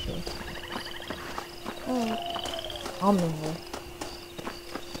 I'm pretty sure. I'll mingle.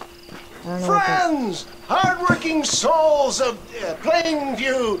 I don't know. Friends! Hard-working souls of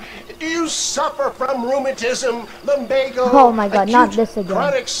Plainview, do you suffer from rheumatism, lumbago, oh my god, not this again.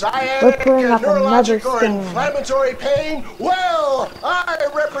 chronic We're sciatic, putting up another neurological or stand. inflammatory pain? Well, I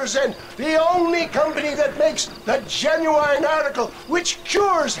represent the only company that makes the genuine article which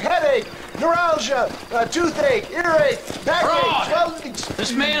cures headache, neuralgia, toothache, earache, backache,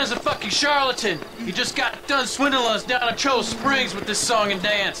 This man is a fucking charlatan. He just got done swindling us down at Cho Springs with this song and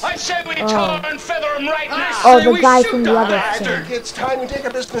dance. I say we tar and feather him right right now. Oh, the guy from the other I skin. think it's time we take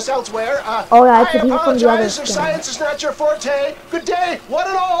our business elsewhere. Oh, yeah, it's I the people from the other apologize if skin. science is not your forte. Good day, one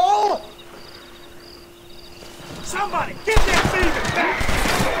and all. Somebody, get that thief back!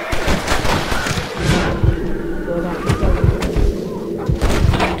 Go back to the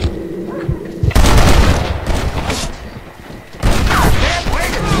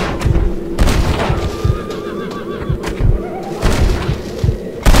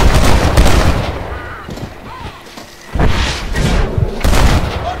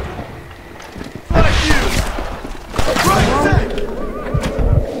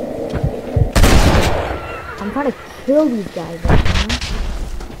I'm trying to kill these guys right now.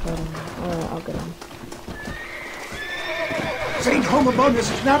 But, alright, I'll get them. St. Homobonus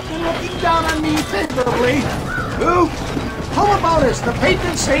has not been looking down on me favorably. Who? Homobonus, the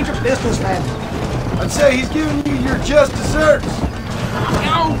patron saint of businessmen. I'd say he's giving you your just desserts.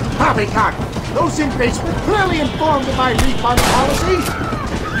 No, poppycock. Those inmates were clearly informed of my refund policy.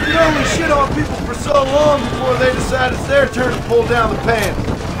 You can only shit on people for so long before they decide it's their turn to pull down the pants.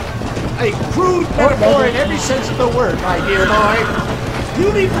 A crude metaphor in every sense of the word, my dear boy. You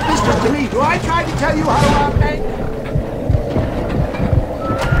leave the business to me. Do I try to tell you how to rob bank?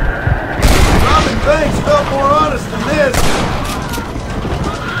 Robbing banks felt more honest than this.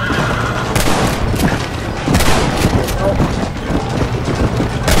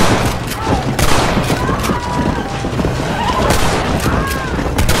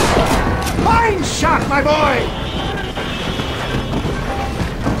 Fine shot, my boy!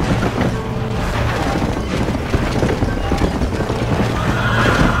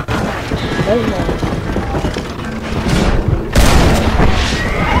 There's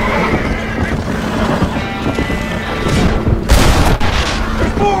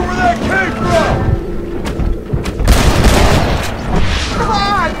more where that came from! Come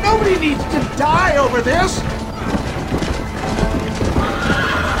on! Nobody needs to die over this!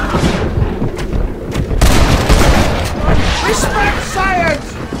 Respect science!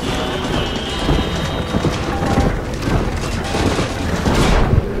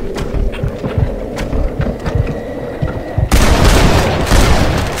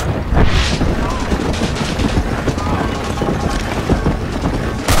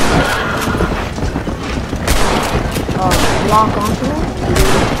 Lock onto him?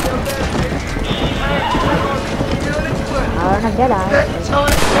 I don't know, get out. Wait,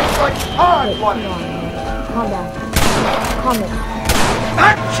 come on, man. Calm down. Calm down.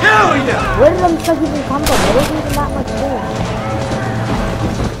 I'd kill you! Where did them stuff even come from? There wasn't even that much there.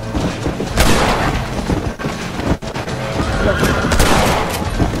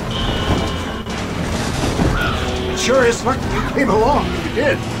 Sure is lucky you came along when you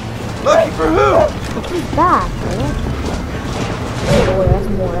did. Lucky for who? Who's back, man? Oh, that's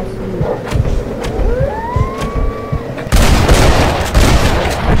more. That's huge.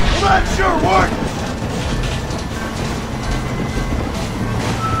 Well, that sure worked!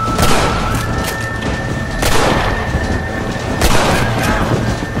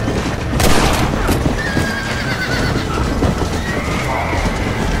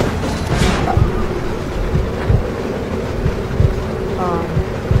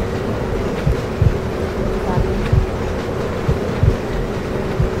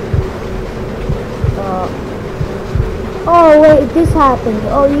 Oh wait, this happened.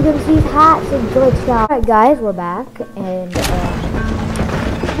 Oh, you can see his hats and glitched out. Alright guys, we're back, and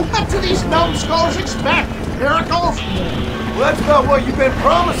What do these numbskulls expect? Miracles? Well, that's about what you've been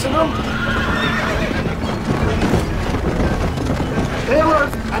promising them. Taylor,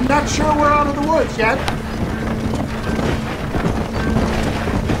 I'm not sure we're out of the woods yet.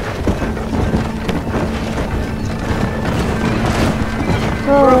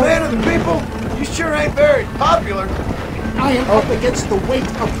 For a man of the people, you sure ain't very popular. I am up against the weight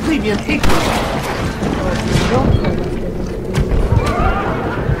of plebeian ignorance.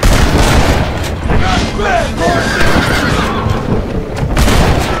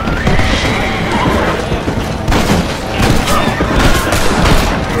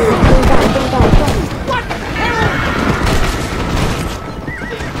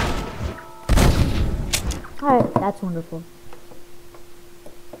 alright, that's wonderful.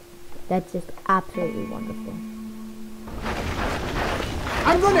 That's just absolutely wonderful.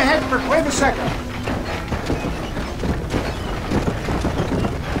 I'm going to head for Cueva Seca.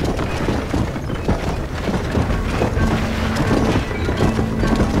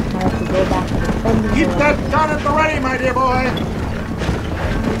 I have to go back to the spending Keep zone. that gun at the ready, my dear boy.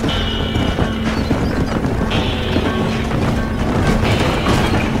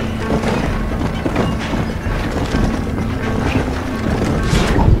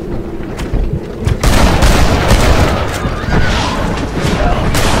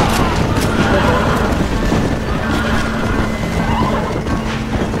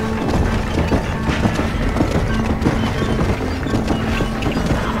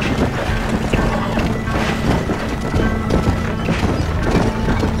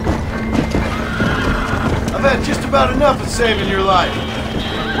 I've had just about enough of saving your life.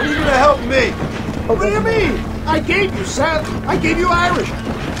 When are you gonna help me? What do you mean? I gave you Seth. I gave you Irish.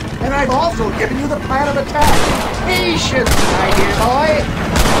 And I've also given you the plan of attack. Patience, my dear boy.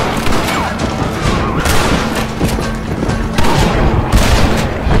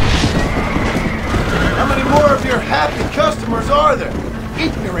 How many more of your happy customers are there?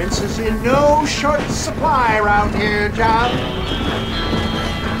 Ignorance is in no short supply around here, John.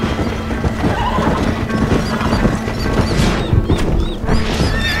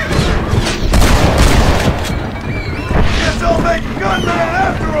 Guess I'll make a gunman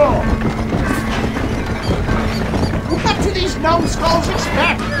after all! What do these numbskulls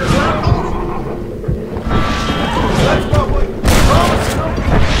expect? That's what we promised them.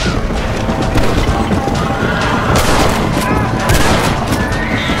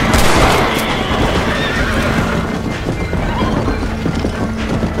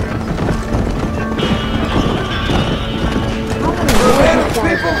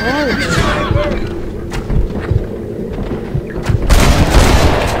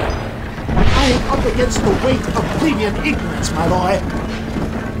 I'm up against the weight of plebeian ignorance, my boy.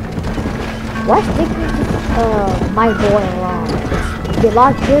 What's different with my boy along? It's a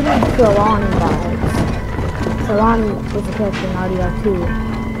lot different to Alani vibes. Alani was a character in RDR2.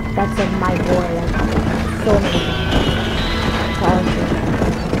 That's like my boy, like so many characters.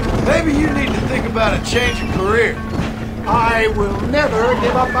 Maybe you need to think about a change of career. I will never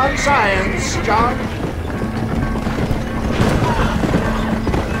give up on science, John.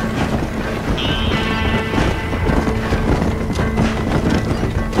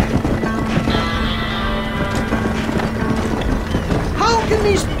 How can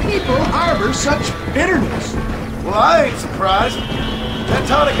these people harbor such bitterness? Well, I ain't surprised. That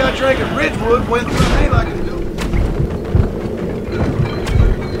tonic I drank at Ridgewood went through me like a dude.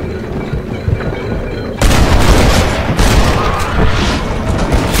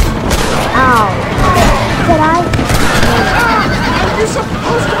 Ow! Said I? You're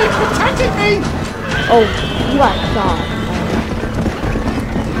supposed to be protecting me! Oh, you got shot.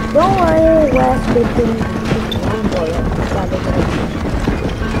 Don't worry, Wes, they didn't one boy.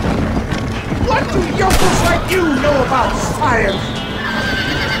 What do yokels like you know about science?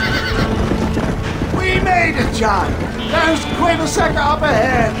 We made it, John. There's Quaveseca up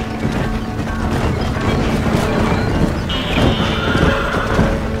ahead.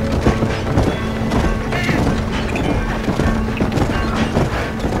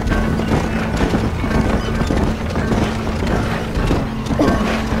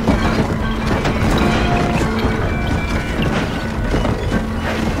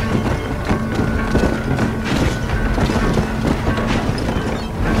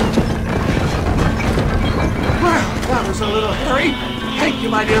 A little hurry. Thank you,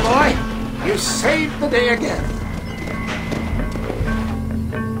 my dear boy. You saved the day again.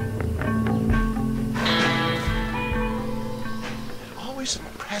 It always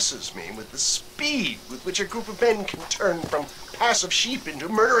impresses me with the speed with which a group of men can turn from passive sheep into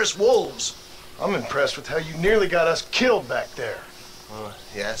murderous wolves. I'm impressed with how you nearly got us killed back there.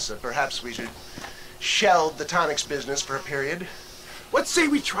 Yes, perhaps we should shelve the tonics business for a period. What say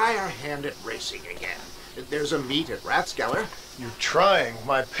we try our hand at racing again? There's a meet at Rathskeller. You're trying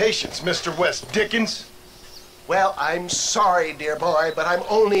my patience, Mr. West Dickens. Well, I'm sorry, dear boy, but I'm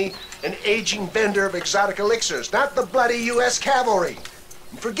only an aging vendor of exotic elixirs, not the bloody U.S. cavalry.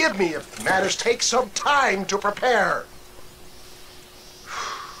 Forgive me if matters take some time to prepare.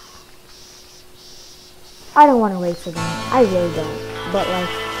 I don't want to race again. I really don't. But like,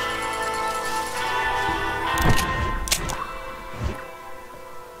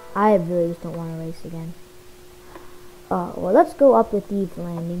 I really just don't want to race again. Well, let's go up the Thieves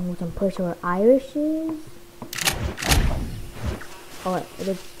Landing, which I'm pretty sure where Irish is. Oh, wait,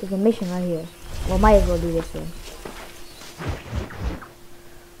 there's a mission right here. Well, might as well do this one.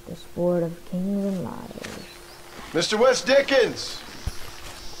 The Sport of Kings and Liars. Mr. West Dickens!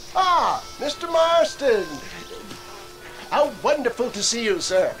 Ah, Mr. Marston! How wonderful to see you,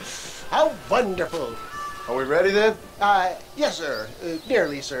 sir. How wonderful. Are we ready then? Yes, sir.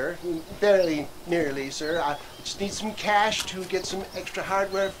 Nearly, sir. Barely nearly, sir. I just need some cash to get some extra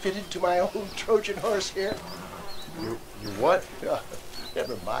hardware fitted to my old Trojan horse here. You what?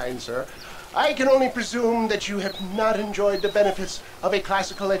 Never mind, sir. I can only presume that you have not enjoyed the benefits of a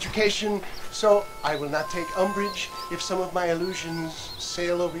classical education, so I will not take umbrage if some of my allusions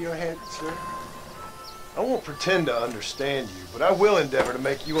sail over your head, sir. I won't pretend to understand you, but I will endeavor to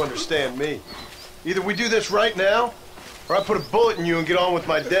make you understand me. Either we do this right now, or I put a bullet in you and get on with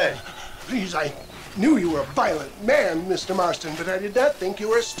my day. Please, I knew you were a violent man, Mr. Marston, but I did not think you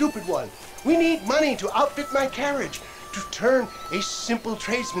were a stupid one. We need money to outfit my carriage, to turn a simple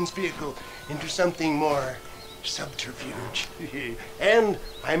tradesman's vehicle into something more subterfuge. And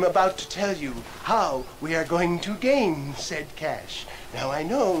I'm about to tell you how we are going to gain said cash. Now I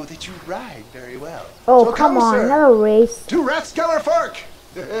know that you ride very well. Oh, so come on, sir, another race. to Rathskeller Fork.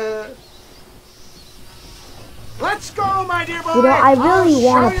 Let's go, my dear boy. You know, I really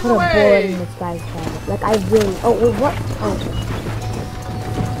I'll want show to you put the a bullet way. in this guy's head. Like, I really... Oh, wait, what? Oh.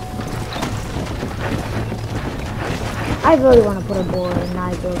 I really want to put a bullet in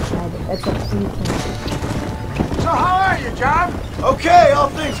Nigel's head, except you can't. So how are you, John? Okay, all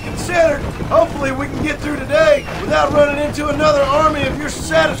things considered. Hopefully we can get through today without running into another army of your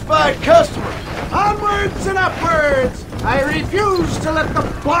satisfied customers. Onwards and upwards! I refuse to let the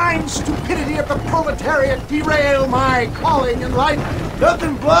blind stupidity of the proletariat derail my calling in life.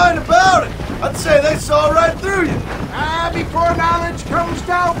 Nothing blind about it. I'd say they saw right through you. Before knowledge comes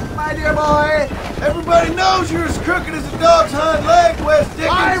doubt, my dear boy. Everybody knows you're as crooked as a dog's hind leg, Wes Dickens.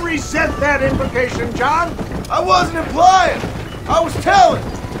 I resent that implication, John. I wasn't implying. I was telling.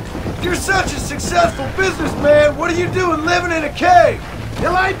 If you're such a successful businessman, what are you doing living in a cave?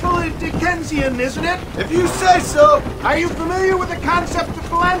 Delightfully Dickensian, isn't it? If you say so. Are you familiar with the concept of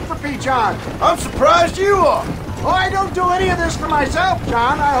philanthropy, John? I'm surprised you are. Oh, I don't do any of this for myself,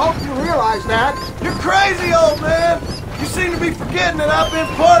 John. I hope you realize that. You're crazy, old man. You seem to be forgetting that I've been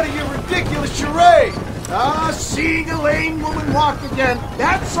part of your ridiculous charade. Seeing a lame woman walk again.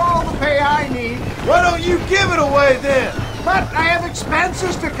 That's all the pay I need. Why don't you give it away then? But I have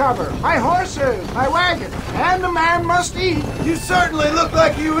expenses to cover. My horses, my wagon, and a man must eat. You certainly look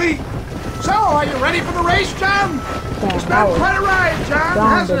like you eat. So, are you ready for the race, John? Yeah, It's been quite a ride, John,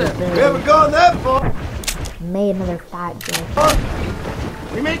 hasn't it? We haven't gone that far. Made another fat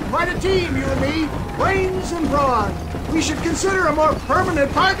joke. We make quite a team, you and me. Brains and brawn. We should consider a more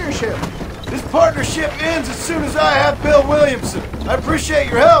permanent partnership. This partnership ends as soon as I have Bill Williamson. I appreciate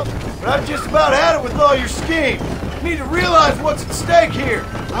your help, but I've just about had it with all your schemes. You need to realize what's at stake here.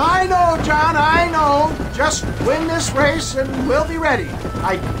 I know, John, I know. Just win this race and we'll be ready.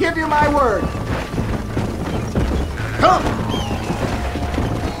 I give you my word. Come!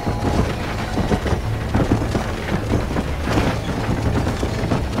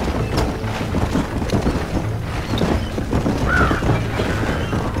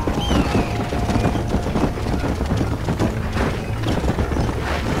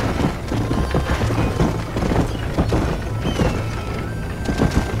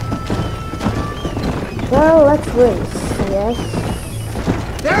 Well, let's race, I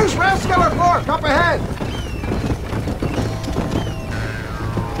guess. There's Rathskeller Fork up ahead.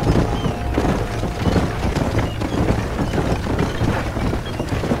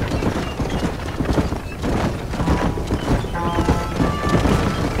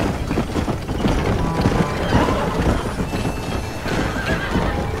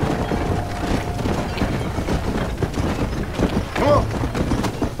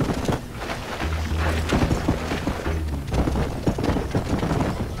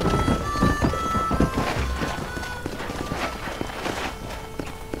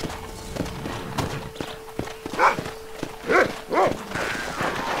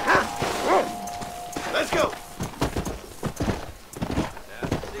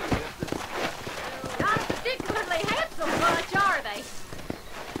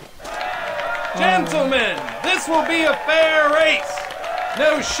 Gentlemen, this will be a fair race.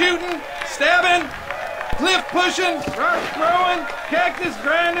 No shooting, stabbing, cliff pushing, rock throwing, cactus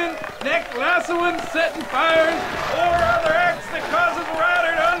grinding, neck lassoing, setting fires, or other acts that causes a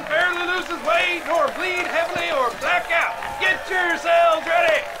rider to unfairly lose his weight, or bleed heavily, or black out. Get yourselves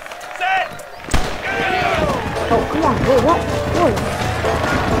ready. Set. Go! Oh, come on, wait, what?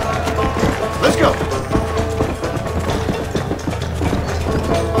 Let's go.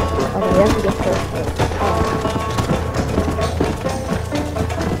 Okay, we have to get first.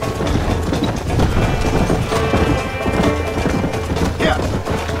 Yeah.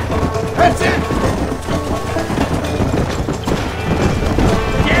 That's it.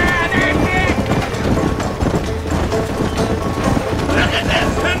 Yeah, that's it. Look at this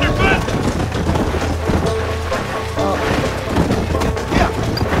tenderfoot.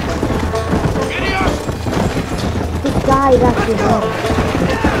 This guy is actually wrong.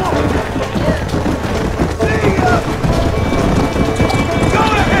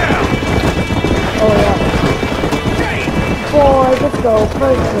 Oh yeah. Boy, let's go. First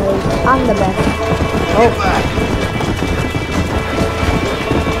place. I'm the best. Oh.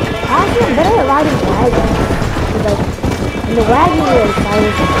 Actually, I'm better at riding wagons. Like, in the wagon race, I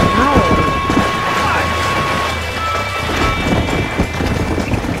was annihilated.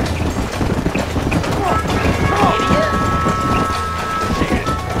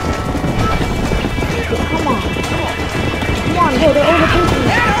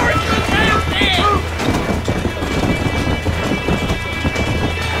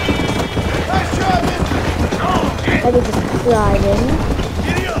 Let me just drive in.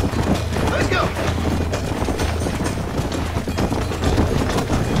 Giddy up! Let's go!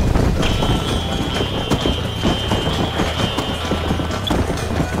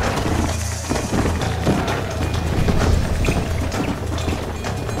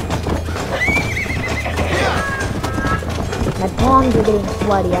 My palms are getting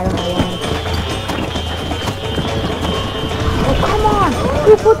sweaty, I don't know why. Oh, come on!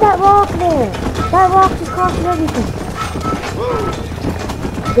 Who put that rock there? That rock just costed everything.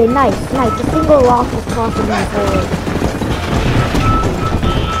 Okay, nice. A single rock just costed me forward.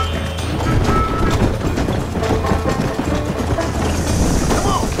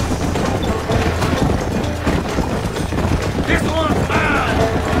 This one's mine!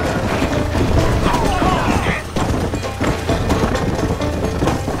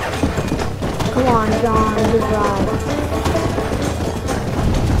 Come on, John, good ride.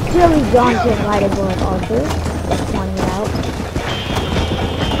 Clearly, John can't ride as well as Arthur. Just pointing it out.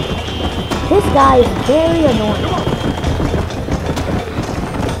 This guy is very annoying.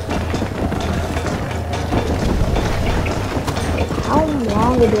 How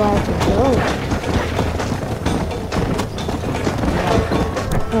long do I have to go?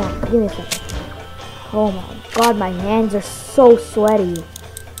 Hold on, give me a second. Oh my god, my hands are so sweaty.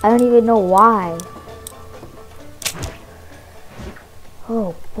 I don't even know why.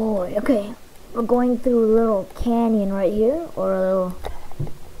 Oh boy, okay. We're going through a little canyon right here, or a little,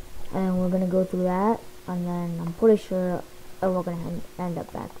 and we're gonna go through that, and then I'm pretty sure we're gonna end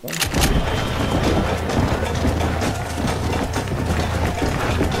up back there.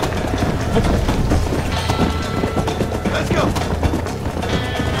 Let's go!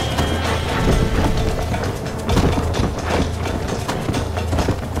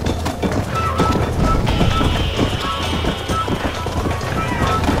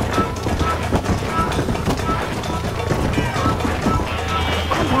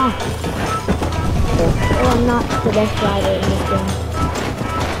 Oh, I'm not the best driver in this game.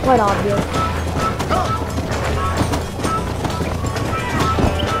 Quite obvious.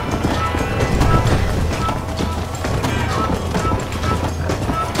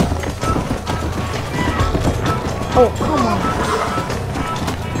 Oh, come on.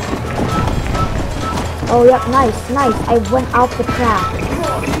 Oh, yep, nice. I went out the track.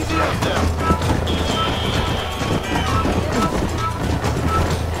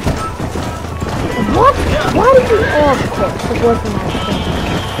 What? Why did you... Oh, of course, the horse in my thing.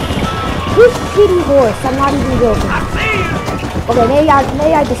 This shitty horse, I'm not even joking. Okay, maybe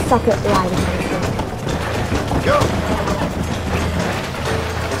I just suck at riding this thing. Go!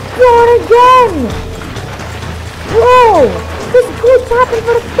 Gone again! Whoa! This glitch happened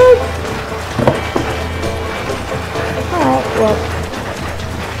for the first... Alright, well...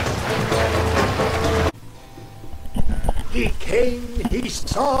 He came, he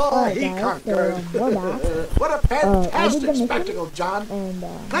saw, he conquered. What a fantastic spectacle, John. And,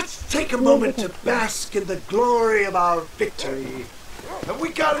 let's take a moment to bask in the glory of our victory. Have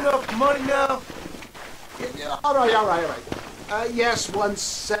we got enough money now? All right. Yes, once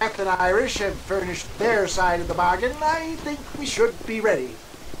Seth and Irish have furnished their side of the bargain, I think we should be ready.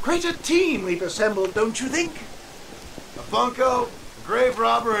 Quite a team we've assembled, don't you think? A bunco, a grave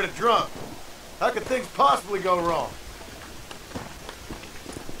robber, and a drunk. How could things possibly go wrong?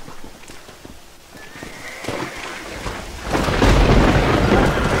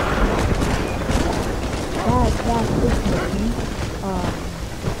 That's this mission.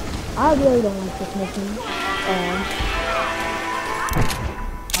 I really don't like this mission.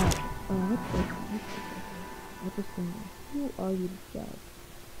 What's this thing? Who are you, judge?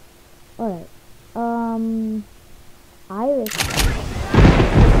 Alright. Irish.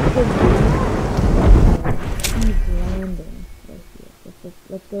 Thieves Landing. Right here.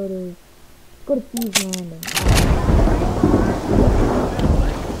 Let's go to Thieves Landing.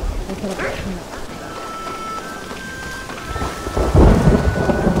 Let's head up to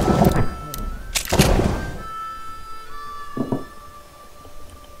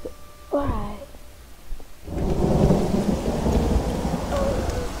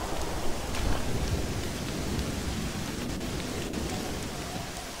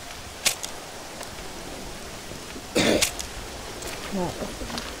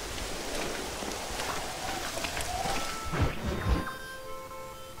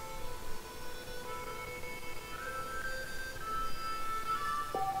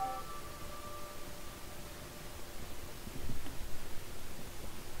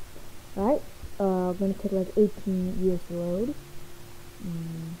Right, gonna take like 18 years to load. It's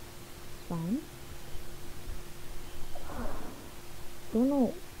fine. Don't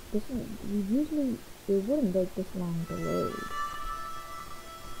know this is usually it wouldn't take this long to load.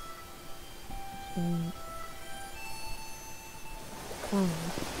 Strange.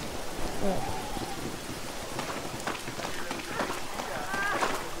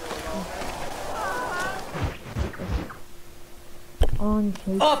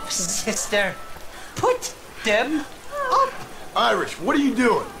 Up, sister. Put them up. Irish, what are you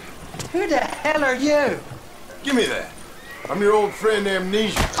doing? Who the hell are you? Give me that. I'm your old friend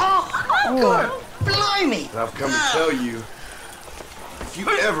Amnesia. Oh, good. Blimey. And I've come to tell you, if you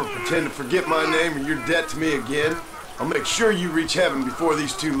ever pretend to forget my name or your debt to me again, I'll make sure you reach heaven before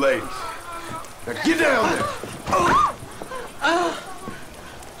these two ladies. Now get down there.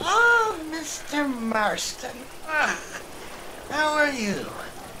 Oh, Mr. Marston. How are you?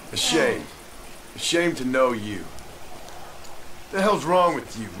 Ashamed. Ashamed to know you. What the hell's wrong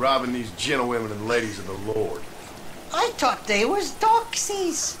with you, robbing these gentlewomen and ladies of the Lord? I thought they was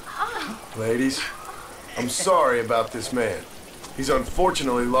doxies. Ladies, I'm sorry about this man. He's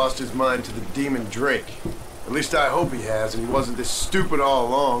unfortunately lost his mind to the demon drink. At least I hope he has, and he wasn't this stupid all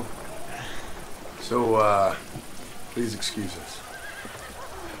along. So, please excuse us.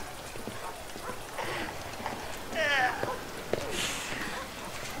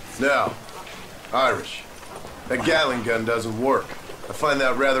 Now, Irish, that Gatling gun doesn't work. I find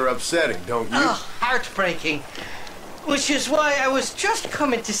that rather upsetting, don't you? Oh, heartbreaking. Which is why I was just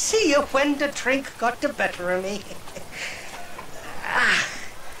coming to see you when the drink got the better of me.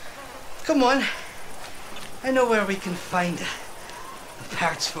 Come on. I know where we can find the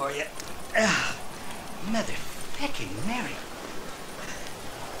parts for you. Motherfucking Mary.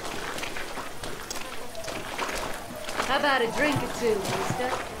 How about a drink or two,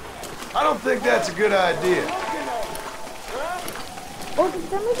 mister? I don't think that's a good idea. Oh, for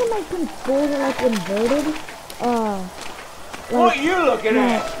some reason my controls are like inverted. What you looking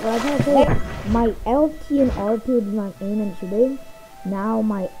at? Well, I was gonna say, my LT and R2 is my aim and shooting. Now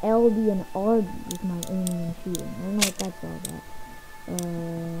my LD and RB is my aiming and shooting. I don't know what that's all about.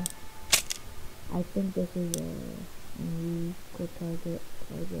 I think this is a quick target,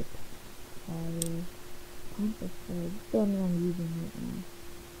 fire, compass fire. Still me I'm using right now.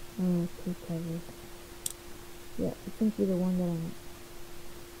 Quick cover. Yeah, it seems to be the one that I'm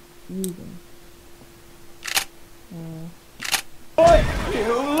using. What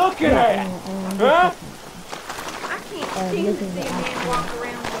you looking at? Huh? I can't see the man walk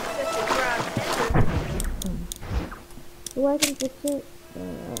around with such a dry tender. Do I can fix it?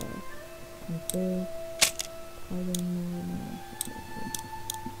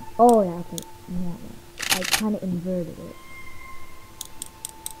 Oh yeah, okay. Yeah, I kind of inverted it.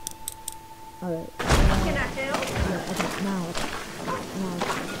 Alright. Can I help? Yeah, okay, now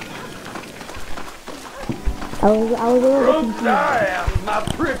I was a little confused. Damn, my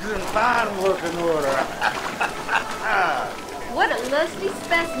prison fine looking order. What a lusty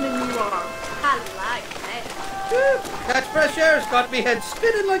specimen you are. I like that. That fresh air's got me head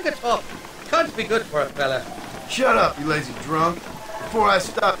spinning like a top. Can't be good for a fella. Shut up, you lazy drunk, before I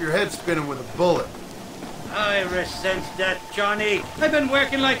stop your head spinning with a bullet. I resent that, Johnny. I've been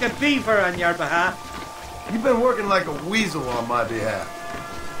working like a beaver on your behalf. You've been working like a weasel on my behalf.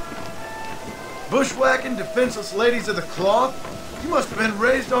 Bushwhacking defenseless ladies of the cloth? You must have been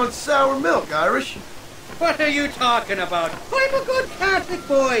raised on sour milk, Irish. What are you talking about? I'm a good Catholic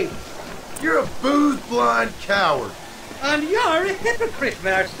boy. You're a booze-blind coward. And you're a hypocrite,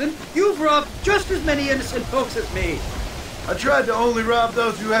 Marston. You've robbed just as many innocent folks as me. I tried to only rob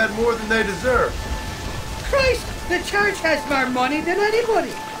those who had more than they deserved. Christ, the church has more money than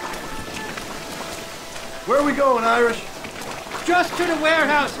anybody. Where are we going, Irish? Just to the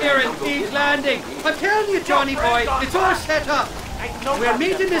warehouse here in Thieves Landing. I'm telling you, Johnny boy, it's all set up. We're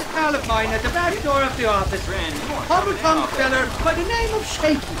meeting this pal of mine at the back door of the office. Humble-tongued feller by the name of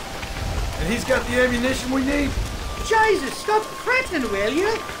Shaky. And he's got the ammunition we need? Jesus, stop fretting, will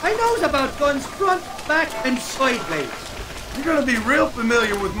you? I knows about guns front, back, and sideways. You're gonna be real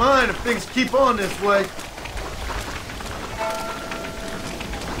familiar with mine if things keep on this way.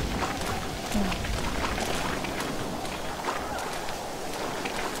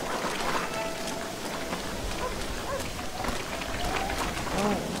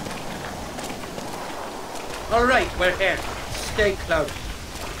 All right, we're here. Stay close.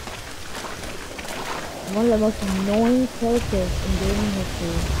 One of the most annoying characters in gaming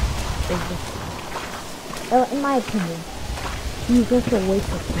history is this. In my opinion, he's just a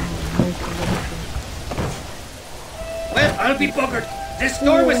waste of time most of the game. Well, I'll be buggered. This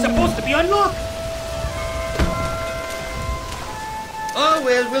door was supposed to be unlocked. Oh,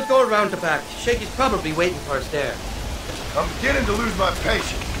 well, we'll go around the back. Shaky's probably waiting for us there. I'm beginning to lose my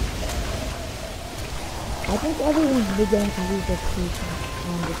patience. I think everyone's beginning to use their teeth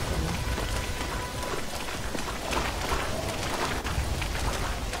on this one.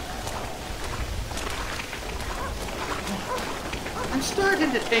 I'm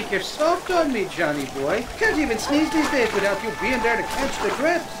starting to think you're soft on me, Johnny boy. Can't even sneeze these days without you being there to catch the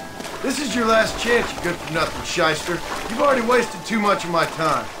drips. This is your last chance, you good-for-nothing shyster. You've already wasted too much of my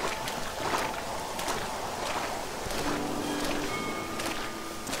time.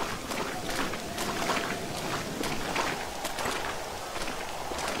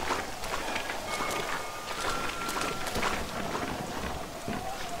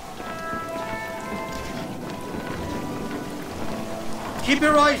 Keep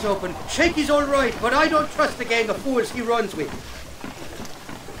your eyes open. Shaky's all right, but I don't trust the gang of fools he runs with.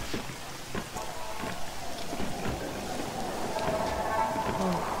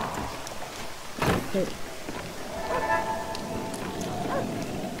 Okay.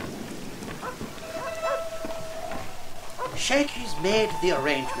 Shaky's made the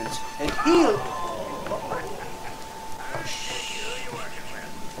arrangements, and he'll...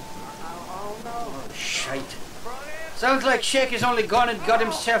 Oh, shite. Sounds like Shaky's only gone and got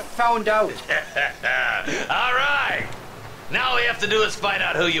himself found out. All right. Now all we have to do is find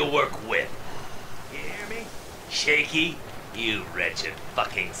out who you work with. You hear me? Shaky, you wretched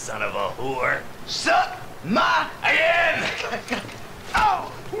fucking son of a whore. Suck my again!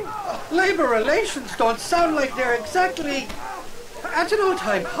 Oh! Labor relations don't sound like they're exactly at an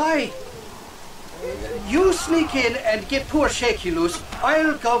all-time high. You sneak in and get poor Shaky loose.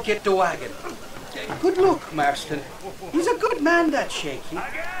 I'll go get the wagon. Good luck, Marston. He's a good man, that Shaky.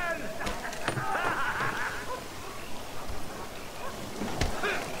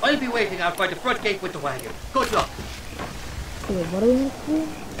 I'll be waiting out by the front gate with the wagon. Good luck. Okay, what do we need to do?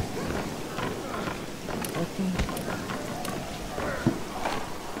 Okay.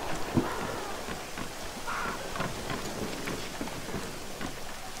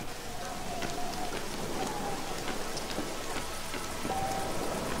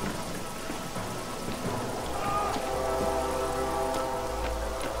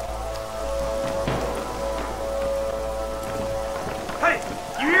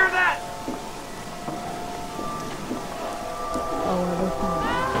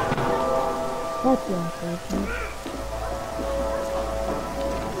 That's the unfortunate.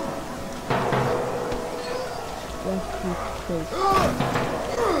 Let's keep safe.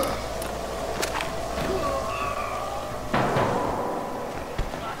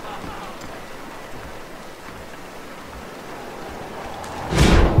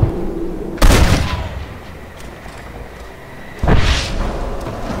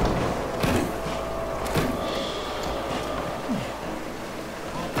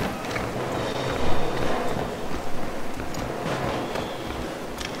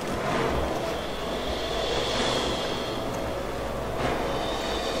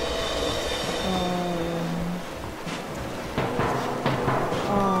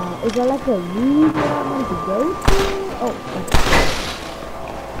 Is there like a room where I'm going to go to? Oh, that's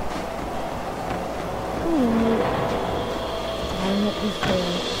I'm at this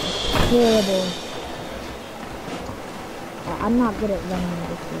stairs. Terrible. I'm not good at running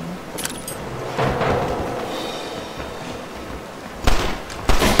this thing.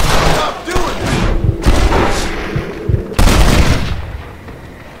 Stop doing that!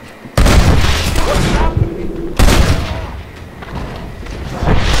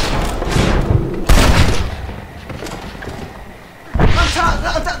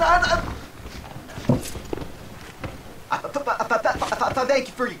 Thank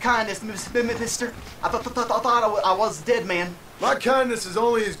you for your kindness, mister. I thought I was a dead man. My kindness is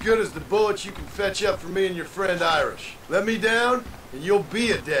only as good as the bullets you can fetch up for me and your friend Irish. Let me down, and you'll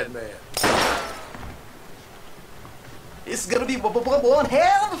be a dead man. This is gonna be one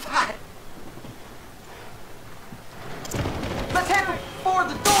hell of a fight. Let's head for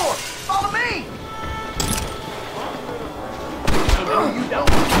the door. Follow me. No, you don't.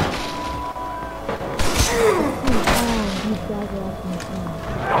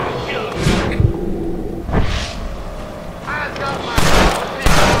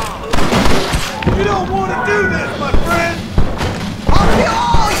 You don't want to do this, my friend! I'll kill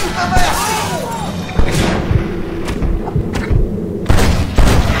all you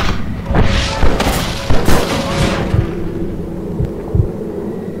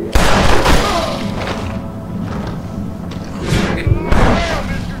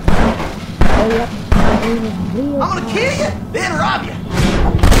I'm gonna kill you, then rob you.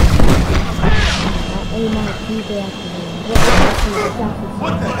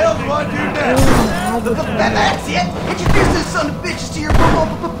 What the hell do I do now? That's it. Introduce this son of bitches to your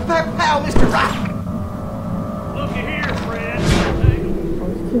pal, Mr. Rock.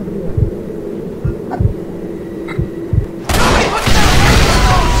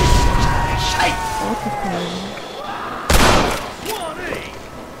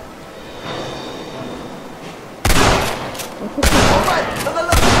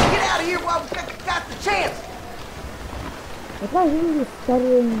 chance! It's like really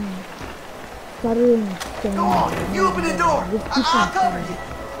stuttering thing. Go on, you open the door. I'll cover you.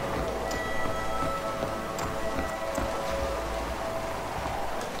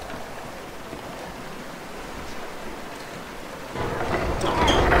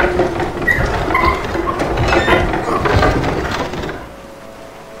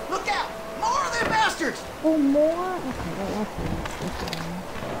 Look out! More of them bastards! Oh, more? Okay, that's fine.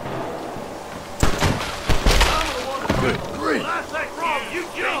 Good grief! Well, that's wrong, you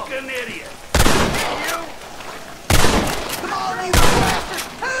an idiot! Come on, you bastards!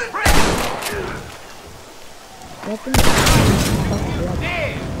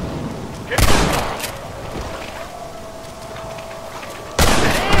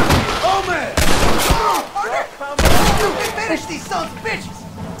 Oh, man! You can finish these sons of bitches!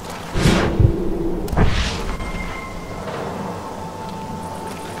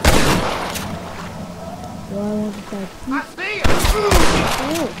 I see you!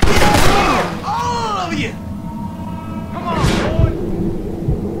 Get over here! All of you! Come on, boys!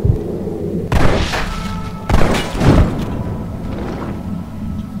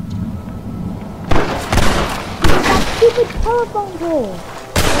 Stupid telephone pole!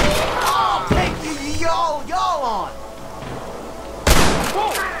 I'll take y'all on! Whoa!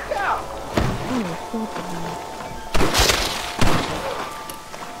 Yeah.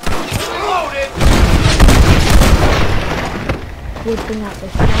 Loaded! Whipping out the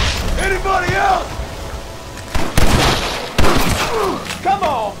shot. Anybody else? Come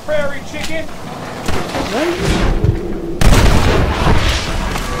on, prairie chicken!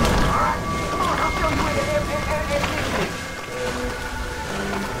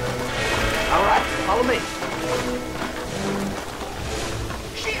 Alright, follow me.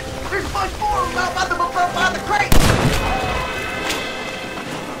 Shit! There's much more by the crate!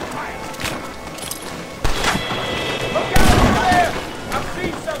 Look out over there! I've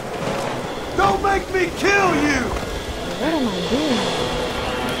seen something! Don't make me kill you! What am I doing?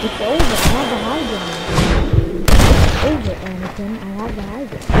 It's over. I have the high ground. It's over, Anakin. I have the high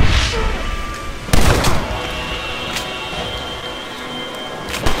ground.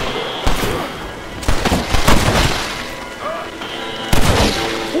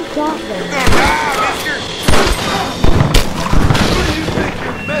 Good shot, then. Mister! Who do you think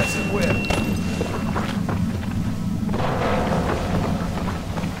you're messing with?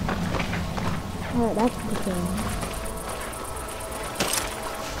 Alright, that's the thing.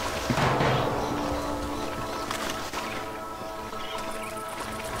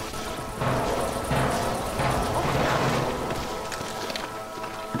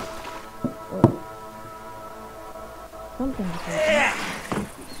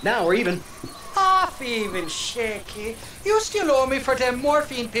 Now we're even. Half even, Shaky. You still owe me for them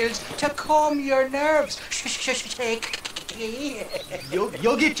morphine pills to calm your nerves. Shaky.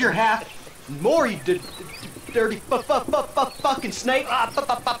 You'll get your half. More, you dirty fucking snake. All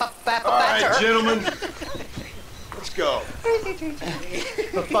right, gentlemen. Let's go.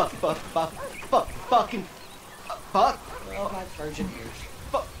 Fucking fuck. Oh, my virgin ears.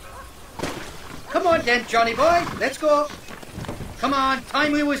 Come on then, Johnny boy. Let's go. Come on,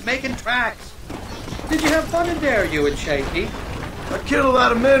 time we was making tracks. Did you have fun in there, you and Shaky? I killed a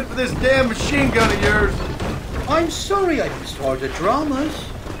lot of men for this damn machine gun of yours. I'm sorry I missed all the dramas.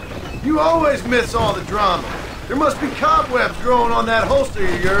 You always miss all the drama. There must be cobwebs growing on that holster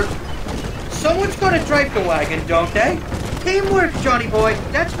of yours. Someone's got to drive the wagon, don't they? Teamwork, Johnny boy.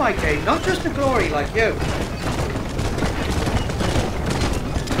 That's my game, not just the glory like you.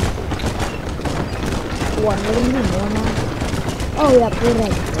 What do you mean, more now? Oh, yeah, we're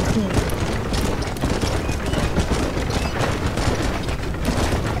ready.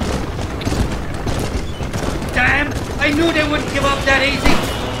 Damn! I knew they wouldn't give up that easy.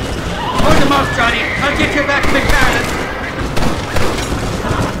 Hold them off, Johnny. I'll get you back to McFarland.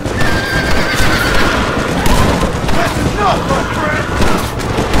 That's enough, my friend!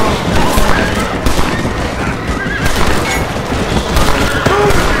 Move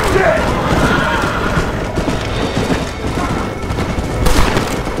it, you're dead!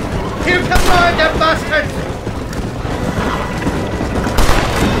 Here come on, them bastards!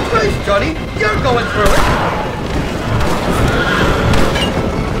 Christ, Johnny, you're going through it.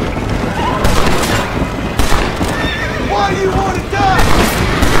 Why do you want to die?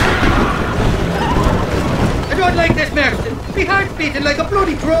 I don't like this, Mercer. My heart's beating like a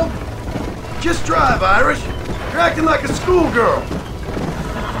bloody drum. Just drive, Irish. You're acting like a schoolgirl.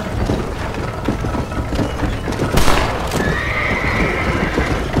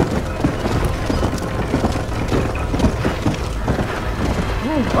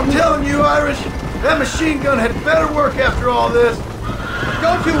 I'm telling you, Irish, That machine gun had better work after all this.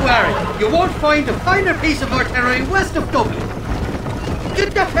 Don't you worry. You won't find a finer piece of artillery west of Dublin.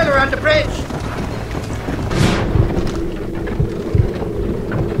 Get that fella on the bridge.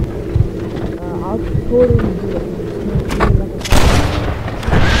 I'll totally do it.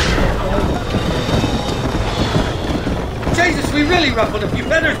 Jesus, we really ruffled a few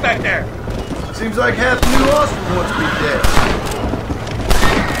feathers back there. Seems like half New Austin wants to be dead.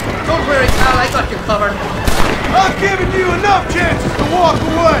 Don't worry, pal, I got you covered. I've given you enough chances to walk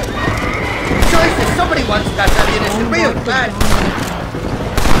away. Jesus, somebody wants that ammunition real bad.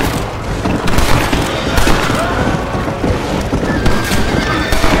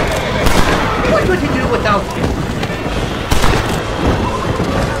 What would he do without me?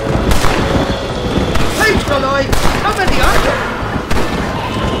 Thanks, Lloyd. How many are there?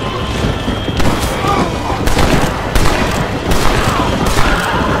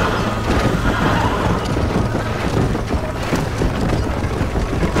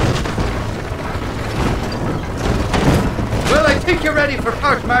 Well, I think you're ready for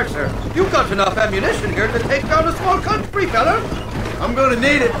Part Mercer. You've got enough ammunition here to take down a small country, fella. I'm gonna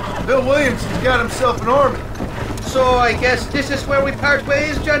need it. Bill Williams has got himself an army. So I guess this is where we part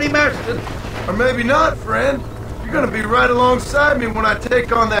ways, Johnny Marston. Or maybe not, friend. You're gonna be right alongside me when I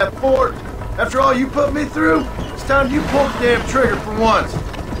take on that fort. After all you put me through, it's time you pull the damn trigger for once.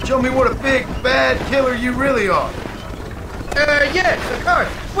 Show me what a big, bad killer you really are. Yes, of course.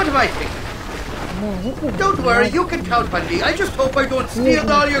 What am I thinking? Man, Don't worry, you can count on me. I just hope I don't steal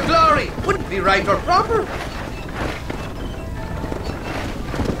all your glory. Wouldn't be right or proper.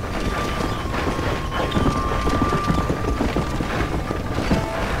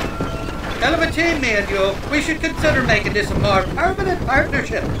 Hell of a team, me and you. We should consider making this a more permanent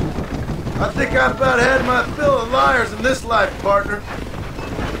partnership. I think I've about had my fill of liars in this life, partner.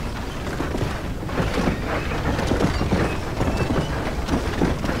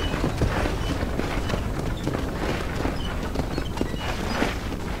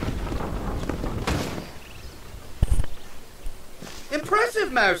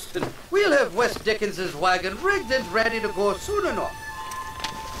 Impressive, Marston. We'll have West Dickens's wagon rigged and ready to go soon enough.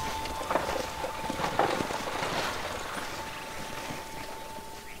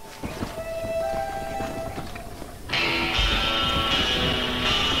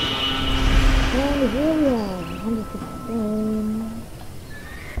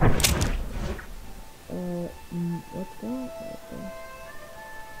 What's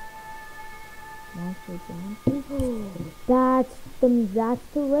that? That's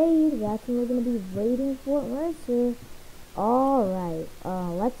the raid. That's when we're gonna be raiding Fort Mercer. All right.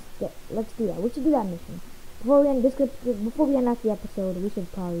 Let's do that. We should do that mission before we end off the episode. We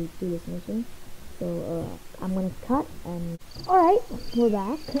should probably do this mission. So I'm gonna cut and all right, we're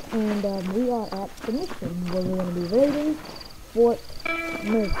back and we are at the mission where we're gonna be raiding Fort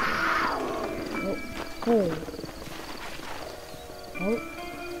Mercer. Okay.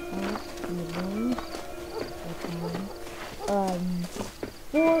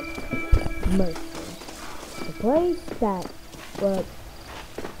 Fort Mercer, the place that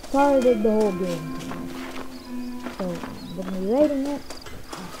started the whole game. So we're gonna be raiding it.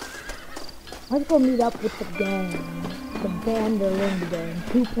 Let's go meet up with the gang, the Vanderlinde gang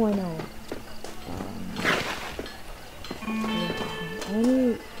 2.0.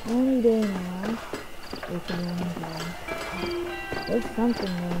 Any day now, we can run into. There's something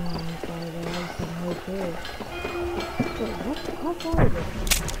going on inside there. I can no clue. How far is it?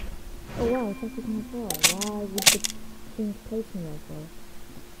 Oh wow, it's actually kind of far. Why would the things place me that far?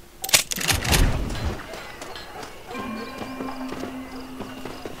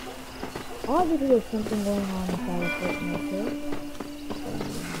 Obviously there's something going on inside of Fort Mercer.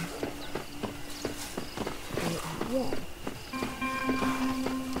 Yeah.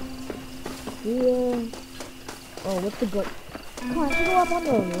 Here. Oh, what's the go? Come on, can you go up on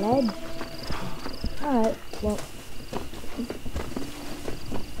the ledge? Alright, well.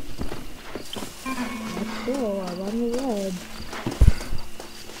 Let's go up on the ledge.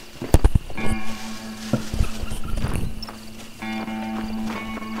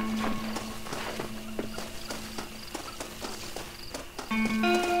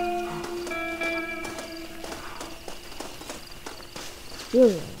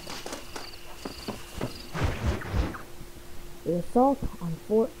 Here. The assault on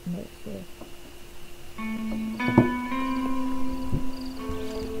Fort Mercer.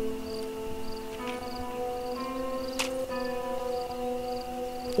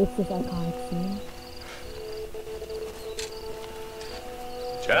 It's this iconic scene.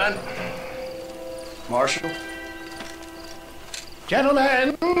 John? Marshal?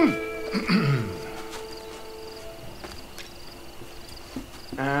 Gentlemen,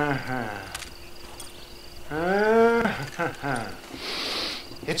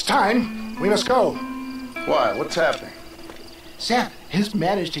 It's time. We must go. Why? What's happening? Seth has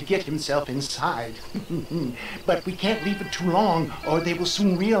managed to get himself inside. But we can't leave it too long, or they will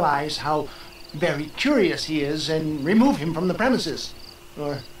soon realize how very curious he is and remove him from the premises.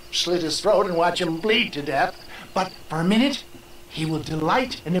 Or slit his throat and watch him bleed to death. But for a minute, he will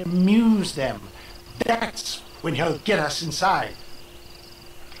delight and amuse them. That's when he'll get us inside.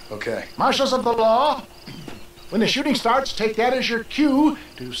 Okay. Marshals of the law, when the shooting starts, take that as your cue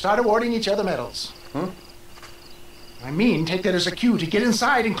to start awarding each other medals. Huh? I mean, take that as a cue to get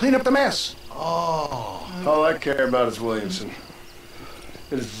inside and clean up the mess. Oh. All I care about is Williamson.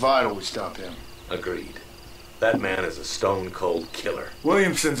 It is vital we stop him. Agreed. That man is a stone-cold killer.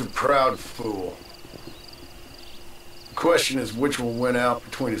 Williamson's a proud fool. The question is which will win out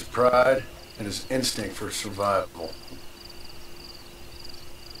between his pride and his instinct for survival.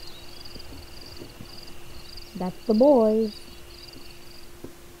 That's the boys.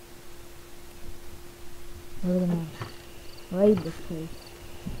 We're gonna raid this place.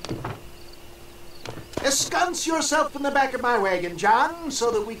 Ensconce yourself in the back of my wagon, John,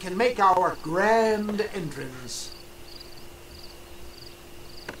 so that we can make our grand entrance.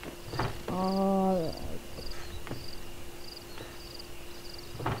 Alright.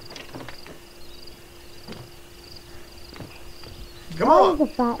 Come on. The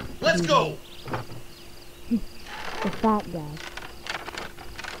fat Let's go. The fat guy.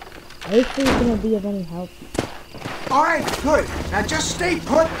 Are you sure he's gonna be of any help? All right, good. Now just stay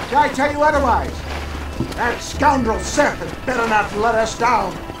put till I tell you otherwise. That scoundrel Seth had better not let us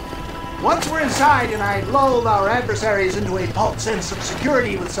down. Once we're inside and I lulled our adversaries into a false sense of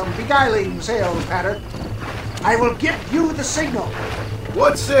security with some beguiling sales patter, I will give you the signal.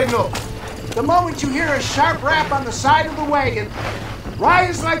 What signal? The moment you hear a sharp rap on the side of the wagon,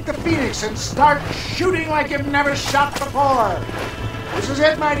 rise like the phoenix and start shooting like you've never shot before. This is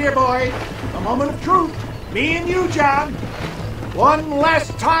it, my dear boy. A moment of truth. Me and you, John. One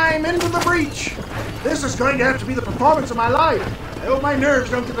last time into the breach. This is going to have to be the performance of my life. I hope my nerves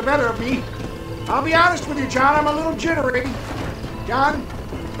don't get the better of me. I'll be honest with you, John. I'm a little jittery. John?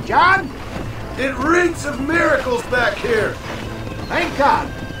 John? It reeks of miracles back here. Thank God.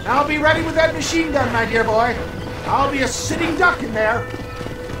 Now I'll be ready with that machine gun, my dear boy. I'll be a sitting duck in there.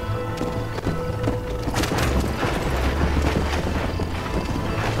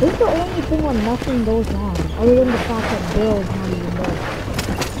 This is the only thing where nothing goes wrong, other than the fact that Bill's not even there.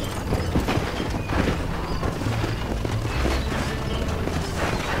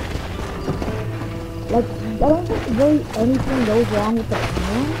 Like, I don't think really anything goes wrong with the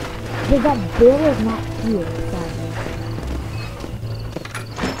plan, because that Bill is not here, sadly.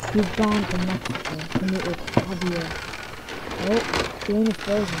 He's gone to Mexico to meet with Javier. Oh, Jane is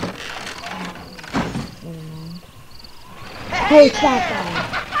frozen. Never mind. Hey, fat guy!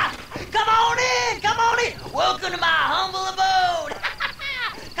 Come on in! Come on in! Welcome to my humble abode!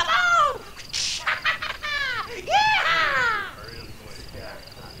 Come on! Yeah!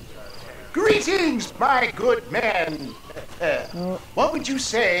 Greetings, my good man. What would you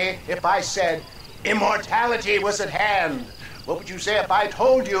say if I said immortality was at hand? What would you say if I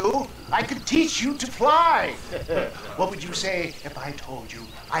told you I could teach you to fly? What would you say if I told you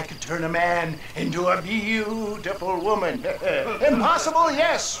I could turn a man into a beautiful woman? Impossible,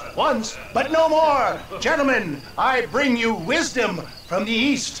 yes, once, but no more. Gentlemen, I bring you wisdom from the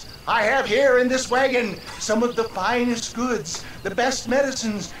East. I have here in this wagon some of the finest goods, the best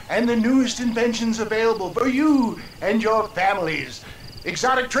medicines, and the newest inventions available for you and your families.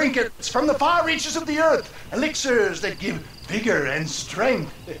 Exotic trinkets from the far reaches of the earth, elixirs that give vigor and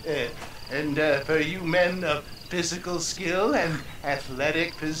strength. And for you men of physical skill and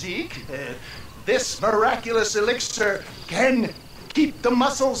athletic physique, this miraculous elixir can keep the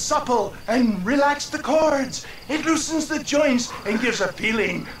muscles supple and relax the cords. It loosens the joints and gives a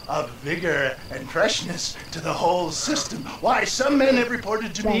feeling of vigor and freshness to the whole system. Why, some men have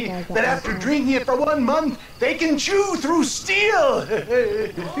reported to me that after drinking it for 1 month, they can chew through steel.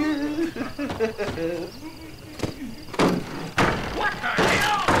 What the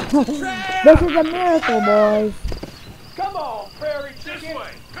hell? This is a miracle, boys. Come on, prairie chicken! This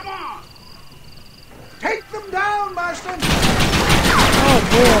way! Come on! Take them down, Marston! Oh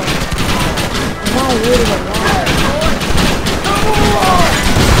boy. I'm not really alive.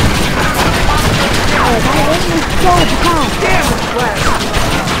 Oh, my enemy's so fast. Damn it, Flash!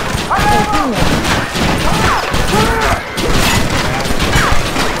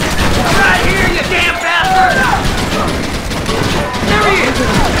 Right here, you damn bastard! There he is!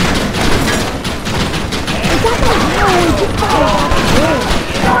 Is that my boy? Just fire.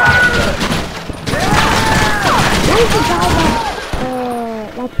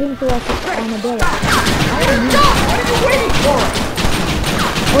 That pin to us is armadillo. What are you waiting for?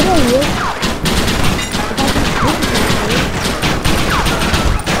 Oh, there he is. If I can pin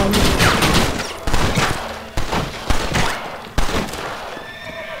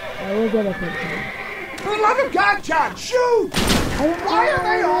we'll get a picture. For the love of God, John, shoot! Why are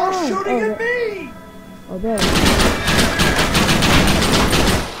they all shooting at me? Oh, there.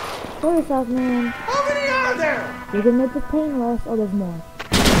 Kill yourself, man. How many are there? You can make the pain less. Oh, there's more.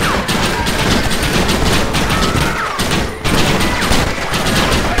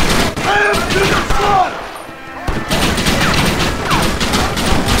 Let him to the front!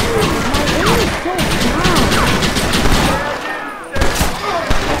 My aim is so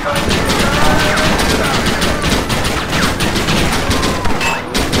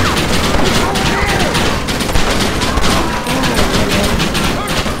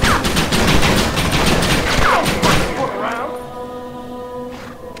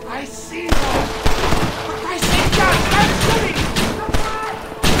I see them! For Christ's sake, John, stop shooting!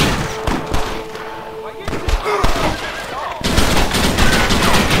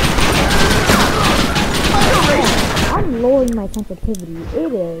 I'm lowering my sensitivity.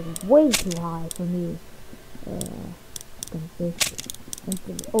 It is way too high for me.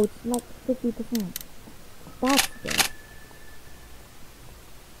 Oh, it's like 50%. That's good.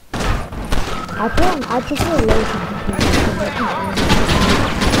 I prefer low sensitivity.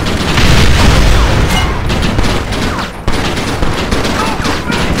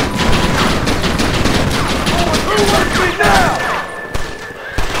 Who wants me now?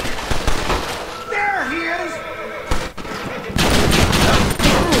 There he is!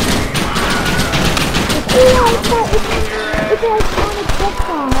 It's like Sonic Pet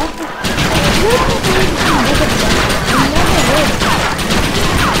song. I never heard it.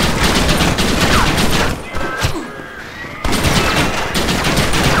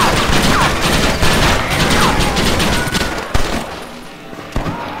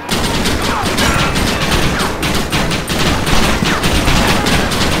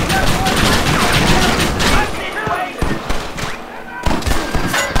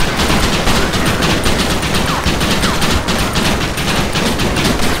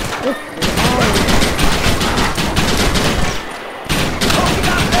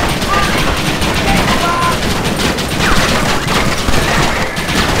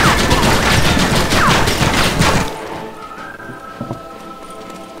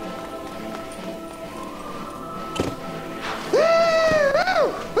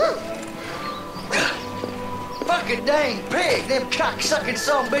 Fucking dang pig! Them cock-sucking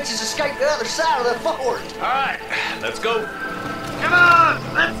son of bitches escaped the other side of the fort! Alright, let's go. Come on,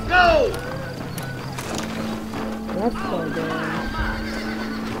 let's go! Let's go, girl.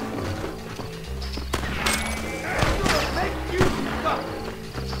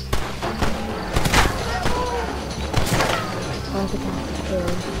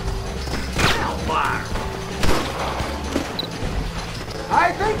 Fire!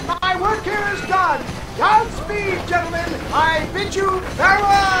 I think my work here is done. Godspeed, gentlemen. I bid you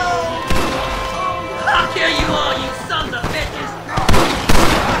farewell. I'll kill you all, you sons of bitches!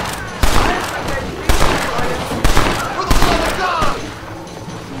 For the love of God!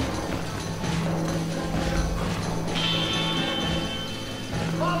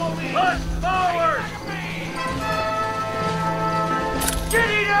 Follow me! Push forward! Get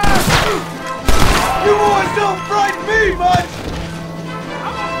eater! You boys don't frighten me much!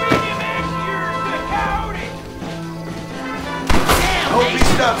 I hope he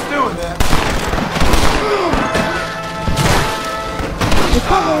stops doing that.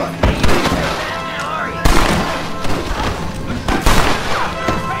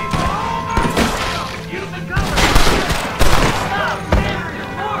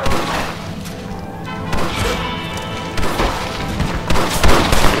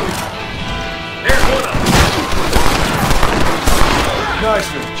 Nice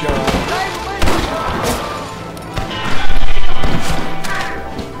one, John.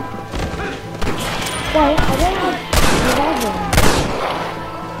 Wait, I don't have revolver.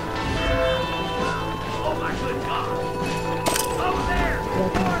 Oh my good God! Over there!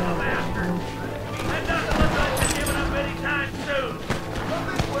 Bastard! That doesn't look like they're giving up any time soon!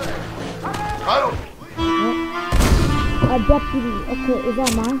 I don't... A deputy. Okay, is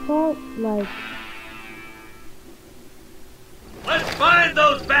that my fault? Like... Let's find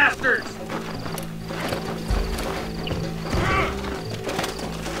those bastards!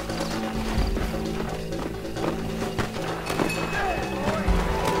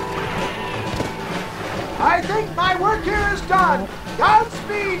 I think my work here is done.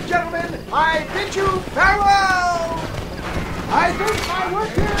 Godspeed, gentlemen. I bid you farewell. I think my work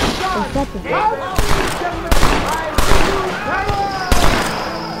here is done. Exactly. Now, gentlemen, I see you farewell.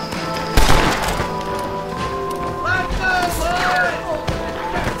 Let's go, boys!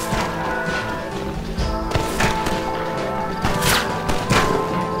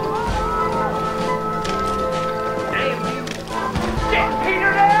 Get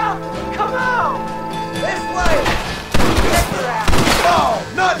Peter now! Come on! This way! Get her out! Oh,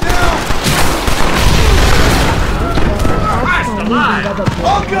 not now! Christ alive!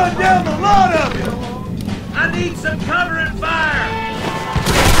 I'll gun down the lot of you! I need some cover and fire!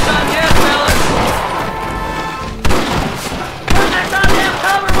 Not yet, fellas! Where's that goddamn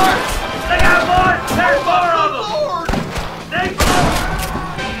cover, Mark? Look out, boys! There's more of them! Stay close!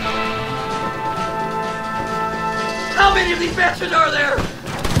 How many of these bastards are there?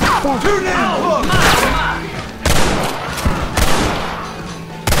 Too damn close!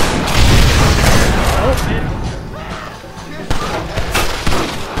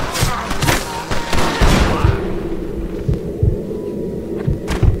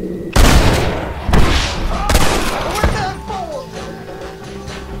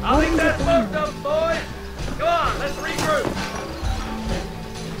 I think that's most of them, boys. Come on, let's regroup.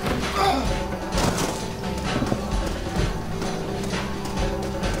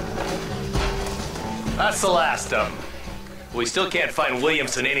 That's the last of them. We still can't find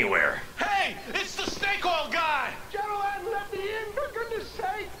Williamson anywhere. Hey, it's the snake oil guy! Gentlemen, let me in, for goodness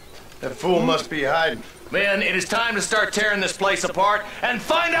sake! That fool must be hiding. Men, it is time to start tearing this place apart and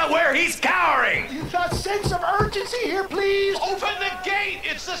find out where he's cowering! You've got sense of urgency here, please! Open the gate!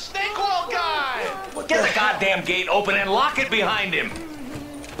 It's the snake oil guy! Get the goddamn gate open and lock it behind him!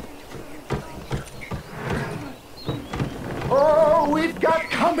 Oh, we've got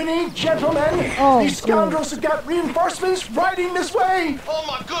company, gentlemen! Oh, These scoundrels have got reinforcements riding this way! Oh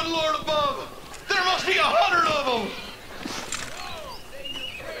my good lord above! There must be 100 of them!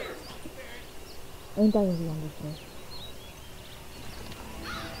 Ain't that easy on this way?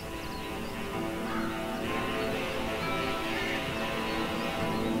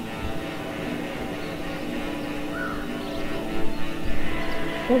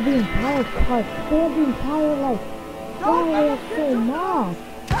 They're the entire cart. They're the entire, like, why are they so much?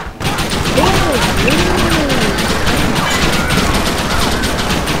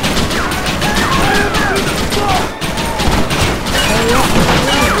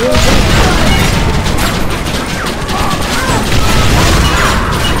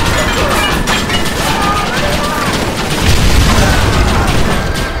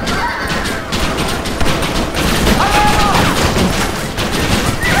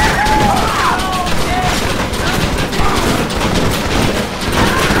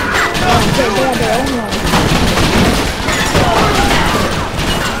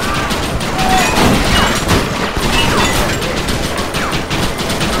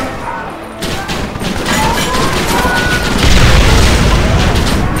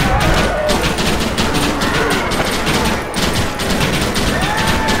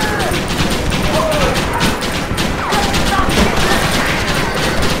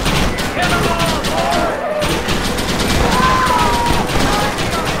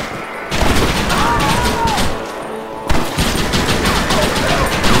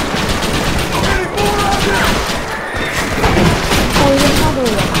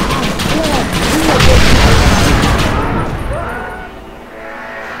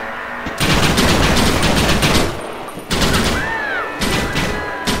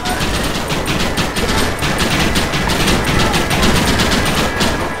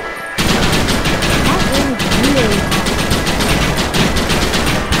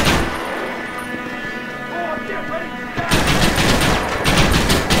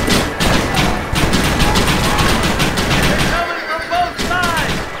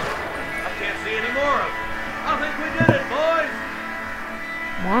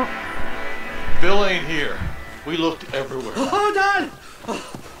 Bill ain't here. We looked everywhere. Hold on!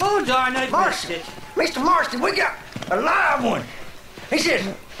 Hold on, I missed it. Mr. Marston, we got a live one. He says,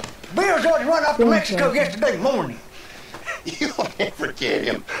 Bill's already run off to Mexico yesterday morning. You'll never get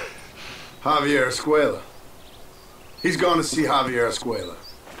him. Javier Escuela. He's gone to see Javier Escuela.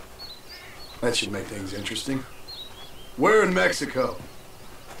 That should make things interesting. Where in Mexico?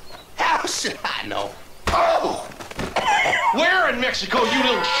 How should I know? Oh! Where in Mexico, you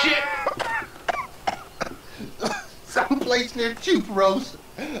little shit? Someplace near Chuparosa,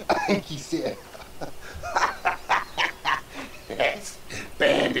 I think he said. That's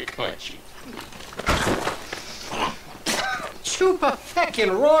bandit country.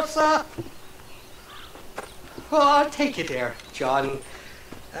 Chupa-feckin'-rosa? Oh, I'll take you there, John.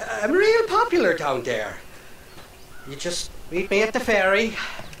 I'm real popular down there. You just Meet me at the ferry.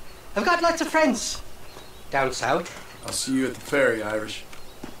 I've got lots of friends down south. I'll see you at the ferry, Irish.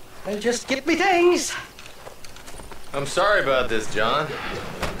 I'll just get me things. I'm sorry about this, John.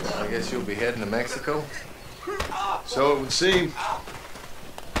 I guess you'll be heading to Mexico? So it would seem.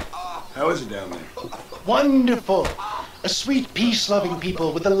 How is it down there? Wonderful. A sweet, peace-loving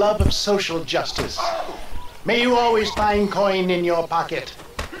people with the love of social justice. May you always find coin in your pocket.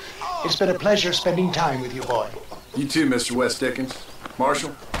 It's been a pleasure spending time with you, boy. You too, Mr. West Dickens.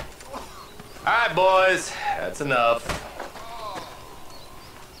 Marshal? All right, boys. That's enough.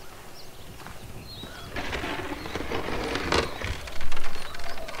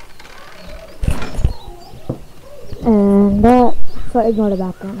 And that, sorry, ignore the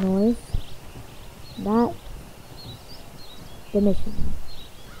background noise. That's the mission.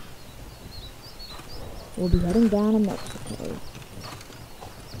 We'll be heading down to Mexico.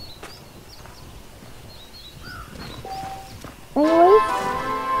 Anyways,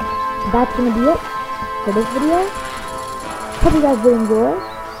 that's gonna be it for this video. Hope you guys did enjoy.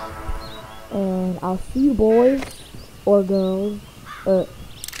 And I'll see you boys or girls,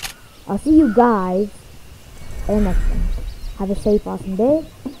 I'll see you guys in the next one. Have a safe, awesome day.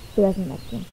 See you guys in the next one.